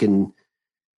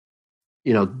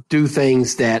do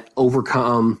things that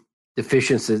overcome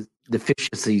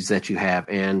deficiencies that you have,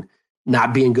 and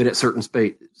not being good at certain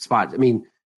spots. I mean,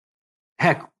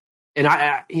 heck. And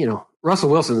Russell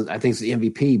Wilson, I think, is the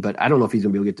MVP, but I don't know if he's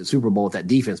going to be able to get to the Super Bowl with that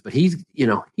defense. But he's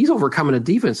overcoming a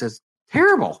defense that's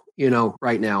terrible,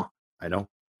 right now. I know.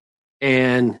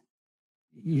 And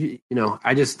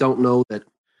I just don't know that.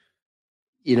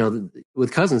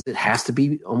 With Cousins, it has to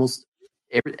be almost.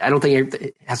 I don't think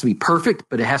it has to be perfect,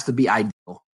 but it has to be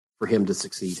ideal for him to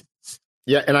succeed.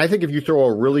 Yeah, and I think if you throw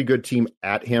a really good team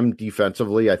at him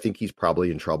defensively, I think he's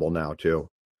probably in trouble now too.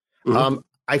 Mm-hmm.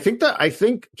 I think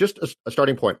just a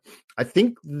starting point. I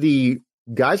think the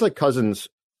guys like Cousins,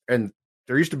 and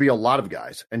there used to be a lot of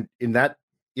guys, and in that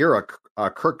era,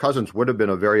 Kirk Cousins would have been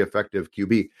a very effective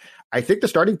QB. I think the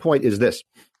starting point is this: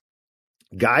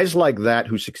 guys like that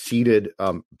who succeeded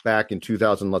back in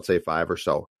 2000, let's say 5 or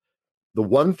so. The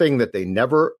one thing that they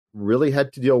never really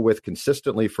had to deal with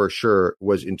consistently for sure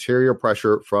was interior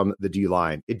pressure from the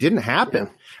D-line. It didn't happen.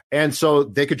 Yeah. And so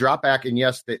they could drop back, and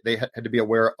yes, they had to be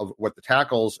aware of what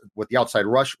the outside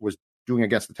rush was doing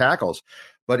against the tackles.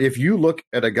 But if you look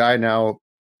at a guy now,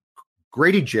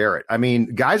 Grady Jarrett, I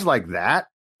mean, guys like that,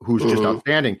 who's just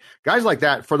outstanding, guys like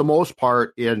that, for the most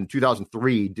part in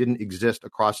 2003 didn't exist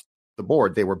across the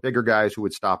board. They were bigger guys who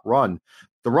would stop the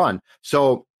run.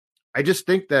 So I just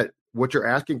think that what you're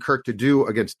asking Kirk to do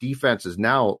against defenses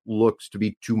now looks to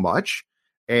be too much.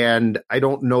 And I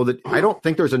don't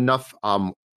think there's enough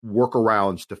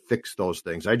workarounds to fix those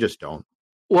things. I just don't.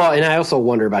 Well, and I also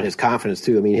wonder about his confidence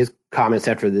too. I mean, his comments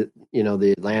after the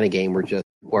Atlanta game were just,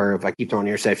 where if I keep throwing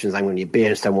interceptions, I'm going to get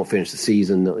benched. I won't finish the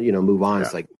season, move on. Yeah.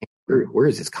 It's like, where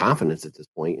is his confidence at this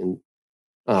point? And,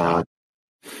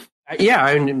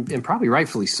 and probably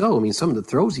rightfully so. I mean, some of the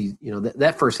throws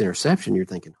that first interception, you're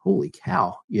thinking, holy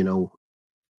cow,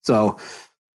 so,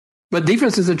 but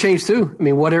defenses have changed too. I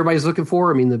mean, what everybody's looking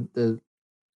for. I mean,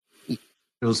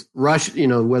 those rush,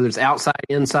 whether it's outside,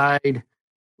 inside,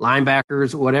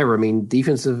 linebackers, whatever. I mean,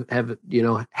 defensive have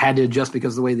had to adjust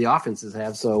because of the way the offenses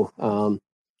have. So,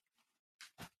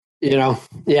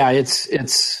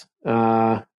 it's.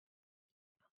 I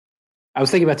was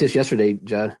thinking about this yesterday,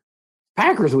 Judd.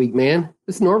 Packers week, man.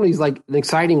 This normally is like an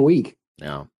exciting week.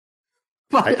 Yeah,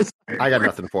 but I got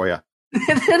nothing for you.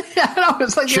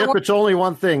 It's like, Chip, it's only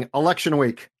one thing: election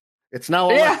week. It's now.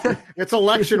 It's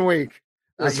election week.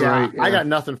 That's right. Yeah. I got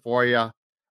nothing for you.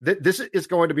 This is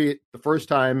going to be the first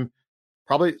time,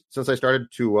 probably since I started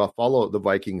to follow the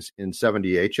Vikings in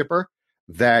 '78, Chipper,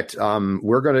 that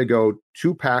we're going to go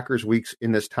 2 Packers weeks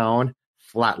in this town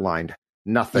flatlined.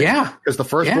 Nothing. Yeah. Because the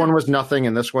first one was nothing,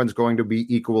 and this one's going to be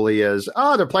equally as,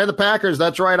 they're playing the Packers.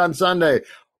 That's right, on Sunday.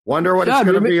 Wonder what it's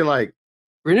going to be like.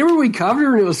 Remember we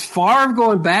covered, and it was Favre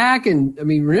going back, and I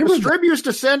mean, remember the Strib used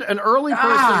to send an early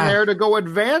person there to go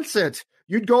advance it.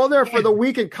 You'd go there for the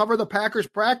week and cover the Packers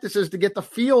practices to get the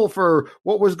feel for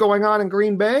what was going on in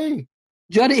Green Bay.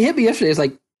 Judd, it hit me yesterday. It's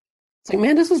like,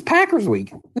 man, this is Packers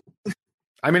week.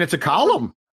 I mean, it's a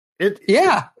column. It's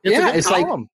it's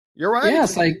column. Like, you're right. Yeah,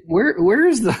 it's like,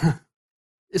 where's the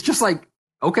 – it's just like,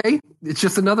 okay, it's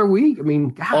just another week. I mean,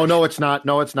 gosh. Oh, no, it's not.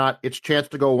 No, it's not. It's chance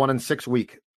to go 1-6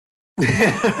 week.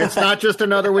 It's not just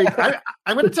another week.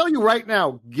 I'm going to tell you right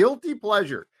now, guilty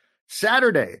pleasure.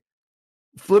 Saturday,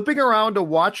 flipping around to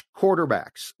watch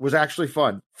quarterbacks was actually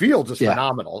fun. Fields is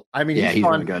phenomenal. I mean, he's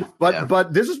fun. Really good.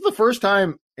 But this is the first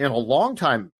time in a long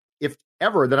time, if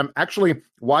ever, that I'm actually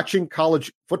watching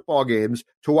college football games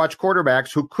to watch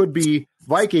quarterbacks who could be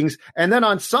Vikings. And then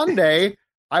on Sunday,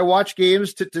 I watch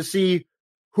games to see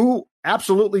who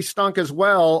absolutely stunk as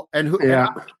well. And who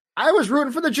I was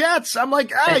rooting for the Jets. I'm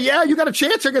like, you got a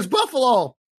chance against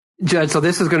Buffalo. Judd, so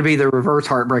this is going to be the reverse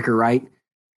heartbreaker, right?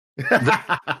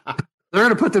 They're going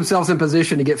to put themselves in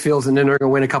position to get Fields, and then they're going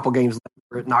to win a couple games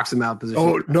later. It knocks them out of position.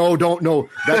 Oh, no, don't. No.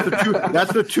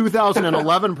 That's the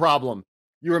 2011 problem.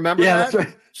 You remember that? That's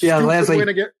right. Yeah,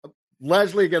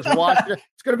 Leslie against Washington.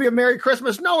 It's going to be a Merry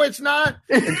Christmas. No, it's not.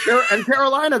 And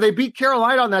Carolina, they beat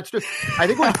Carolina on that. I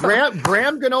think it was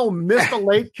Graham Gano missed a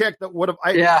late kick that would have.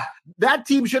 That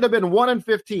team should have been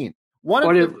 1-15.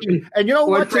 1-15. And you know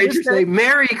what? You say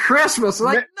Merry Christmas.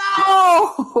 Like,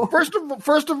 no.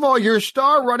 First of all, your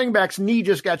star running back's knee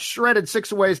just got shredded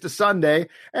 6 ways to Sunday.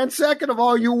 And second of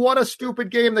all, you won a stupid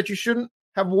game that you shouldn't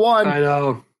have won. I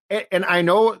know. And I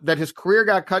know that his career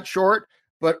got cut short,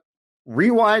 but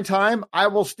rewind time, I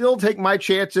will still take my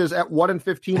chances at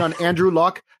 1-15 on Andrew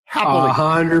Luck happily.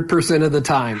 100% of the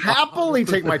time. Happily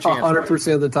take my chances.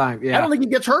 100% of the time. Yeah. I don't think he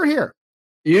gets hurt here.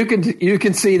 You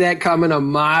can see that coming a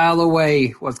mile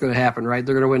away. What's going to happen, right?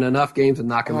 They're going to win enough games and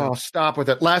knock him out. Oh, stop with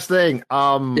it. Last thing.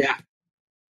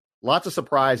 Lots of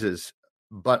surprises,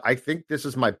 but I think this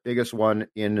is my biggest one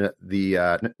in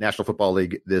the National Football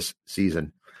League this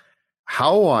season.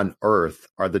 How on earth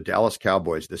are the Dallas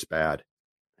Cowboys this bad?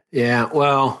 Yeah,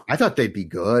 well, I thought they'd be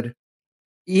good.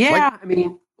 Yeah, I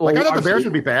thought the Bears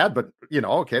would be bad, but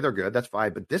okay, they're good. That's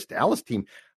fine. But this Dallas team,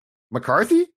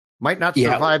 McCarthy might not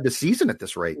survive the season at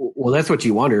this rate. Well, that's what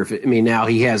you wonder. Now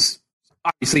he has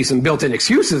obviously some built-in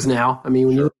excuses now. I mean,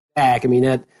 when you look back,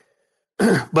 that.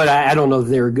 But I don't know that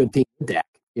they're a good team with Dak.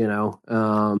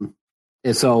 And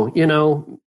so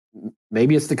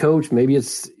maybe it's the coach, maybe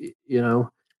it's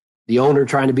the owner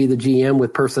trying to be the GM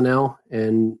with personnel,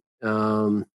 and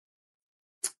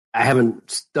I haven't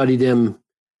studied him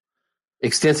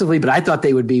extensively, but I thought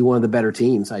they would be one of the better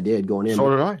teams. I did going in. So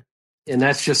did I. And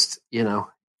that's just,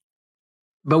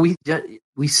 but we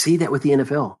see that with the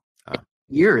NFL.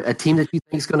 A team that you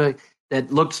think is going to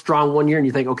that looked strong one year, and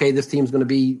you think, okay, this team's going to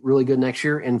be really good next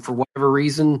year. And for whatever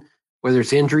reason, whether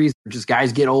it's injuries or just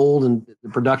guys get old and the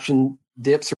production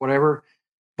dips or whatever.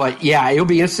 But yeah, it'll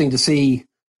be interesting to see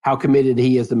how committed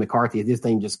he is to McCarthy. If this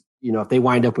thing just, if they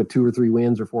wind up with 2 or 3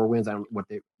 wins or 4 wins, I don't know what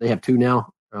they have 2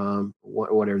 now,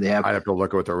 whatever they have. I'd have to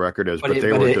look at what their record is, but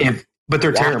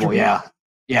they're terrible. Yeah,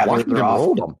 they're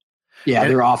awful. Yeah,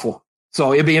 they're awful.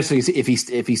 So it'd be interesting to see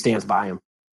if he stands by him.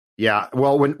 Yeah,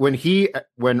 well,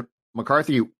 when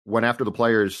McCarthy went after the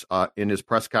players in his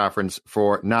press conference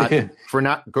for not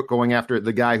going after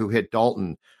the guy who hit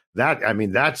Dalton,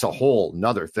 that's a whole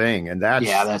nother thing, and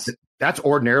that's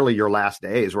ordinarily your last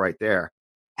days right there.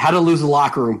 How to lose the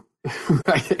locker room,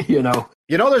 right?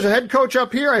 There's a head coach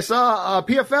up here. I saw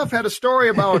PFF had a story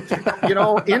about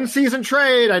in-season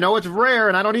trade. I know it's rare,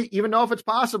 and I don't even know if it's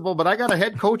possible, but I got a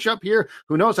head coach up here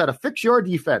who knows how to fix your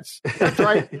defense. That's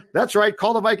right. That's right.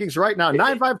 Call the Vikings right now.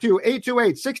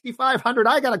 952-828-6500.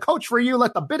 I got a coach for you.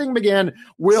 Let the bidding begin.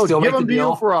 We'll give him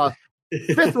deal for a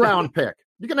 5th round pick.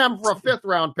 You can have him for a 5th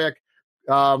round pick.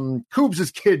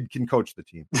 Coobs' kid can coach the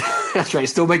team. That's right.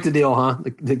 Still make the deal, huh?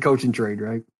 The coaching trade,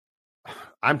 right?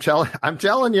 I'm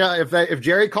telling you, if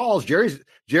Jerry calls,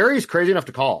 Jerry's crazy enough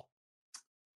to call.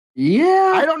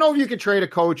 Yeah, I don't know if you could trade a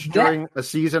coach during a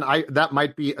season. That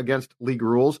might be against league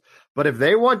rules. But if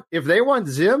they want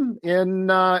Zim in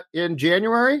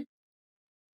January,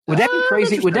 would that be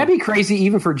crazy? Would that be crazy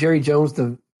even for Jerry Jones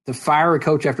to fire a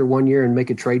coach after 1 year and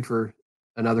make a trade for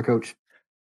another coach?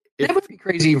 That would be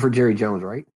crazy even for Jerry Jones,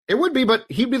 right? It would be, but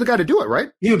he'd be the guy to do it,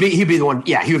 right? He'd be the one.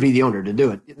 Yeah, he would be the owner to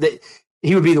do it.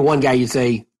 He would be the one guy you'd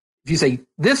say, if you say,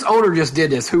 this owner just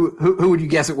did this, who would you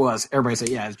guess it was? Everybody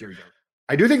say, yeah, it's Jerry Jones.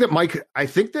 I do think that Mike, I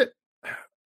think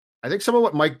some of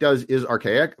what Mike does is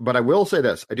archaic, but I will say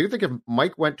this. I do think if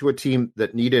Mike went to a team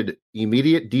that needed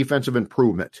immediate defensive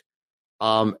improvement,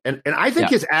 and I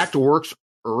think his act works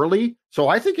early. So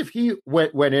I think if he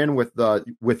went in with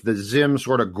the Zim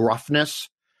sort of gruffness,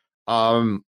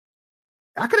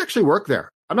 that could actually work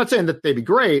there. I'm not saying that they'd be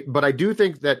great, but I do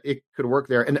think that it could work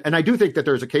there. And I do think that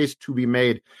there's a case to be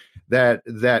made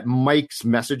that Mike's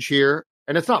message here,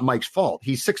 and it's not Mike's fault.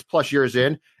 He's 6+ years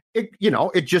in.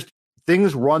 It just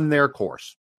things run their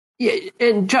course. Yeah,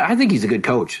 and I think he's a good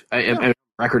coach. I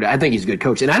think he's a good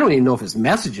coach. And I don't even know if his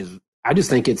message is, I just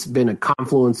think it's been a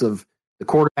confluence of the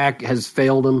quarterback has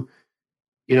failed him.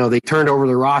 They turned over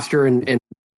the roster and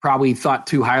probably thought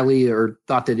too highly or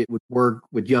thought that it would work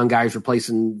with young guys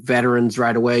replacing veterans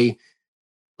right away.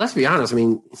 Let's be honest. I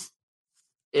mean,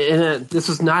 this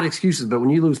is not excuses, but when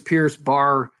you lose Pierce,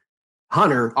 Barr,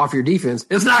 Hunter off your defense,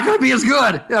 it's not going to be as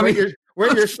good.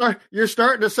 You're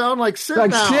starting to sound like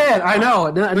Sid now. Sid, I know.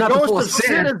 The ghost of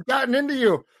Sid has gotten into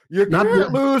you. You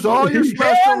can't lose all your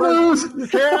specialists. You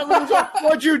can't lose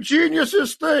what you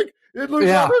geniuses think. You'd lose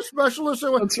other specialists.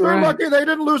 We're lucky they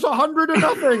didn't lose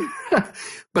 100-0.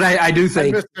 But I do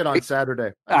think I missed it on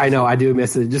Saturday. I know I do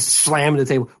miss it. Just slamming the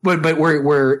table. But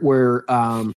we're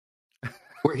him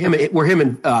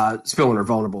and Spillman are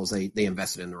vulnerable as they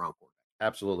invested in the wrong quarterback.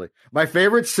 Absolutely. My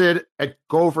favorite Sid at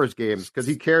Gophers games, because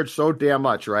he cared so damn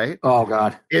much, right? Oh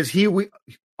God.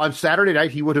 On Saturday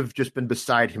night he would have just been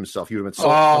beside himself. He would have been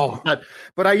so upset.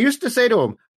 But I used to say to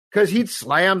him, because he'd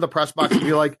slam the press box and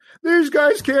be like, "These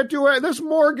guys can't do it. This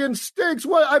Morgan stinks.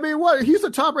 What? He's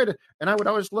the top rated." And I would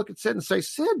always look at Sid and say,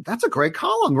 "Sid, that's a great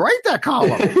column. Write that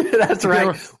column." That's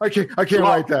right. I can't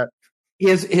write that.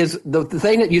 The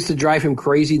thing that used to drive him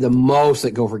crazy the most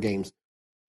at Gopher games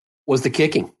was the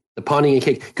kicking, the punting and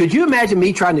kicking. Could you imagine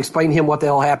me trying to explain to him what the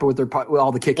hell happened with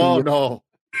all the kicking? Oh no,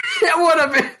 that would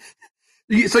have been.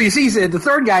 So you see, he said the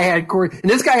third guy had Corey,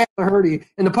 and this guy had Hurdy,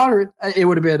 and the punter. It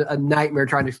would have been a nightmare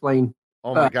trying to explain.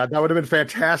 Oh my God, that would have been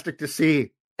fantastic to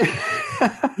see.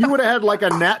 You would have had like a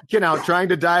napkin out trying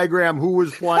to diagram who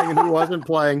was playing and who wasn't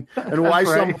playing, and why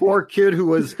some poor kid who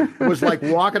was like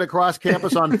walking across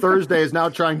campus on Thursday is now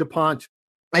trying to punt.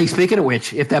 Hey, speaking of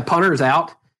which, if that punter is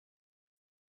out,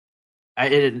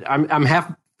 I'm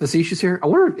half facetious here. I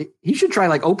wonder he should try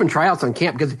like open tryouts on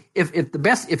camp, because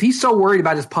if he's so worried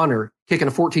about his punter kicking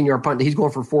a 14-yard punt that he's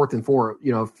going for 4th and 4,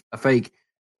 a fake,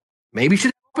 maybe he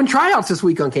should open tryouts this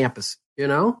week on campus.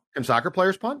 Can soccer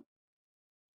players punt?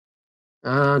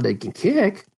 They can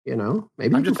kick.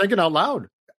 Maybe I'm just thinking out loud.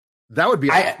 That would be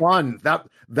fun. That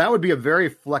would be a very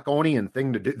Fleckonian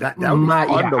thing to do. That would be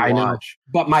fun to watch.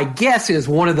 But my guess is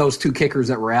one of those 2 kickers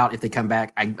that were out, if they come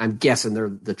back, I'm guessing they're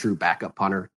the true backup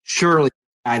punter. Surely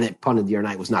the guy that punted the other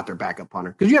night was not their backup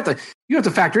punter, because you have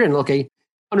to factor in. Okay,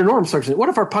 under normal circumstances, what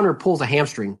if our punter pulls a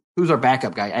hamstring? Who's our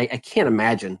backup guy? I can't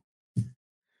imagine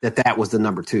that was the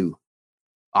number 2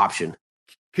 option.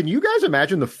 Can you guys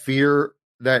imagine the fear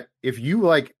that if you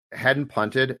hadn't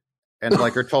punted and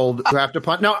like are told you have to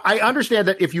punt. Now, I understand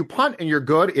that if you punt and you're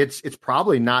good, it's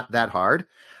probably not that hard.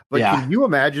 But can you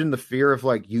imagine the fear of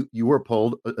like you were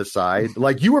pulled aside,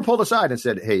 and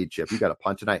said, "Hey, Chip, you got to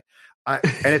punt tonight," and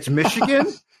it's Michigan.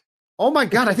 Oh my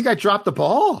God, I think I dropped the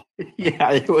ball.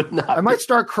 Yeah, it would not. I might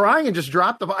start crying and just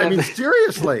drop the ball. I mean,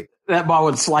 seriously, that ball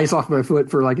would slice off my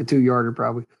foot for like a 2-yarder,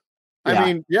 probably. I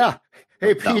mean, yeah.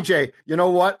 Hey, PJ, you know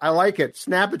what? I like it.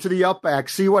 Snap it to the up back.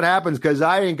 See what happens because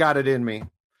I ain't got it in me.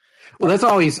 Well, that's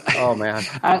always. Oh man.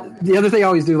 The other thing I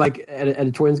always do, like at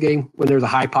a Twins game, when there's a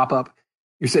high pop up.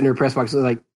 You're sitting in a press box, and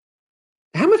like,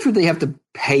 how much would they have to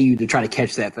pay you to try to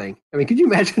catch that thing? I mean, could you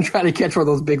imagine trying to catch one of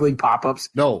those big league pop-ups?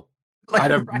 No, like,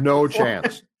 I'd have no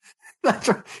chance. That's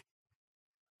right.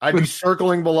 I'd be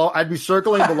circling below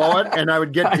it, and I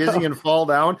would get dizzy and fall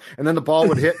down, and then the ball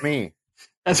would hit me.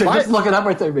 That's right. Just looking up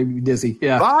right there, maybe dizzy.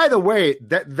 Yeah. By the way,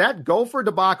 that Gopher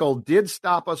debacle did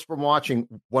stop us from watching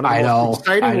one of the most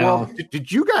exciting.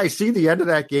 Did you guys see the end of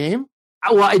that game?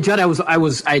 Well, Judd,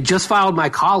 I just filed my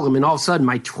column, and all of a sudden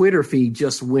my Twitter feed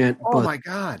just went. Oh my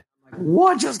God!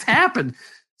 What just happened?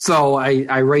 So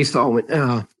I raced home,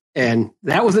 and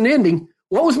that was an ending.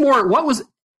 What was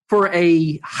for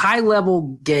a high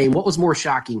level game? What was more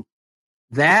shocking,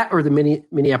 that or the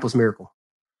Minneapolis Miracle?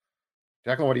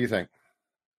 Declan, what do you think?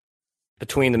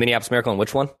 Between the Minneapolis Miracle and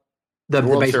which one? The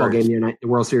baseball Series. Game, the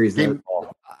World Series.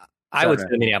 I would say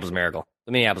the Minneapolis Miracle.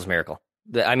 The Minneapolis Miracle.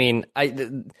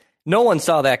 No one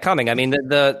saw that coming. I mean,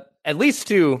 the at least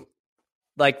two,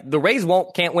 like the Rays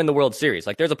can't win the World Series.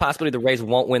 Like there's a possibility the Rays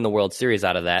won't win the World Series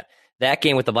out of that. That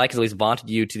game with the Vikings at least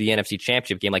vaunted you to the NFC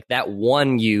Championship game. Like that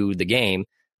won you the game.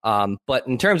 But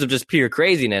in terms of just pure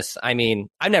craziness, I mean,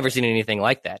 I've never seen anything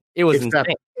like that. It was insane.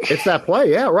 It's that play,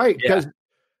 yeah, right. Because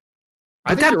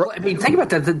think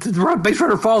about that. The base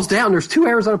runner falls down. There's 2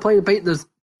 errors on a play. The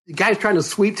guy's trying to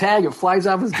sweep tag. It flies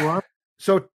off his glove.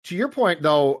 So to your point,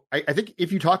 though, I think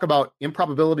if you talk about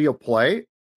improbability of play,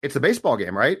 it's the baseball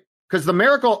game, right? Because the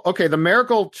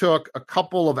Miracle took a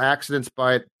couple of accidents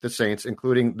by the Saints,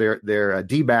 including their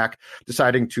D-back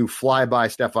deciding to fly by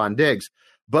Stephon Diggs.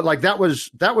 But like that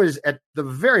was at the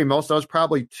very most, that was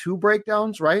probably 2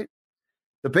 breakdowns, right?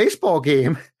 The baseball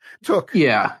game took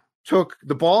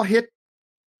the ball hit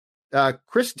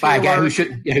Chris Taylor, by a guy who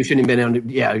shouldn't have been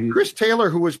on. Chris Taylor,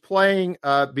 who was playing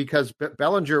because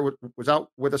Bellinger was out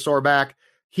with a sore back,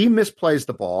 he misplays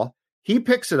the ball. He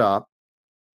picks it up.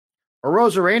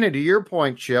 Arozarena, to your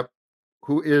point, Chip,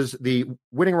 who is the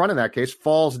winning run in that case,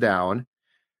 falls down.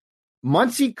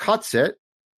 Muncy cuts it,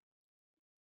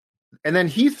 and then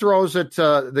he throws it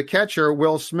to the catcher,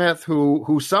 Will Smith,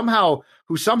 who somehow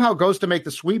goes to make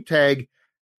the sweep tag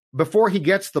before he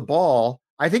gets the ball.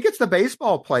 I think it's the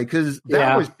baseball play because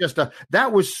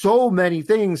that was so many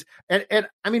things. And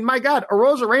I mean, my God,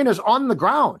 Arozarena's on the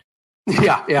ground.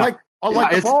 Yeah. Like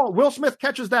the ball, Will Smith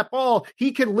catches that ball.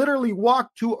 He can literally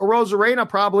walk to Arozarena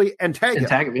probably and tag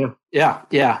him. Yeah.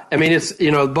 I mean, it's,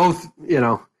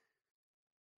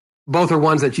 both are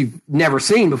ones that you've never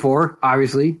seen before,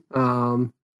 obviously.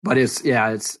 But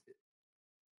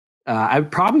I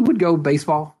probably would go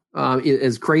baseball.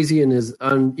 As crazy and as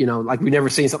like we've never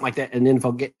seen something like that, an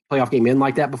NFL playoff game in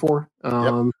like that before.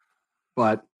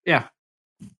 But yeah,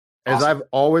 as I've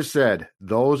always said,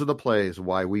 those are the plays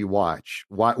why we watch.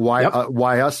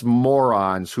 Why us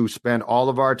morons who spend all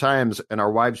of our times and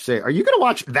our wives say, "Are you going to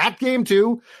watch that game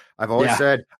too?" I've always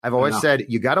said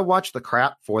you got to watch the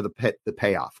crap for the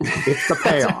payoff. It's the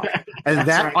payoff. And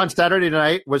that on Saturday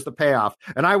night was the payoff.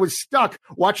 And I was stuck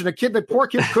watching poor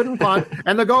kid couldn't punt,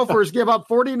 and the Gophers give up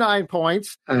 49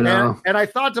 points. And I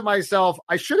thought to myself,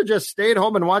 I should have just stayed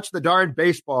home and watched the darn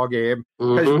baseball game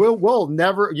because we'll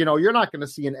never, you're not going to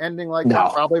see an ending like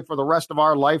that probably for the rest of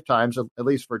our lifetimes, at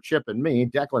least for Chip and me.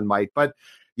 Declan might. But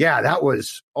yeah, that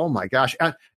was, oh my gosh.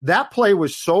 That play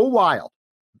was so wild.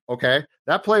 Okay,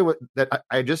 that play that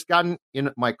I just gotten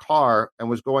in my car and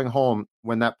was going home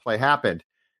when that play happened.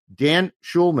 Dan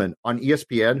Schulman on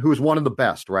ESPN, who's one of the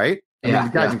best, right? I mean,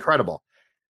 the guy's incredible.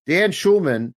 Dan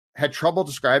Schulman had trouble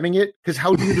describing it because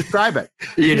how do you describe it?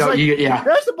 There's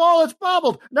the ball, it's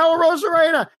bobbled. Now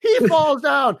Arozarena, he falls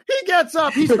down, he gets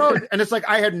up, he's throwing, and it's like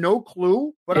I had no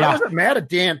clue, but I wasn't mad at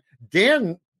Dan.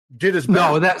 Dan did his best.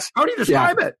 No, how do you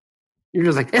describe it? You're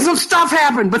just like, and some stuff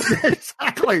happened, but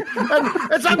exactly.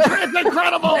 It's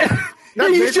incredible.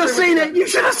 You should have seen it. You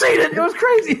should have seen it. It was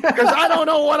crazy. Because I don't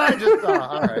know what I just saw.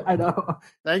 All right. I know.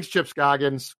 Thanks, Chip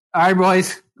Scoggins. All right,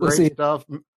 boys. Great stuff.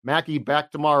 Mackie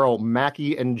back tomorrow.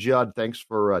 Mackie and Judd, thanks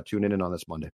for tuning in on this Monday.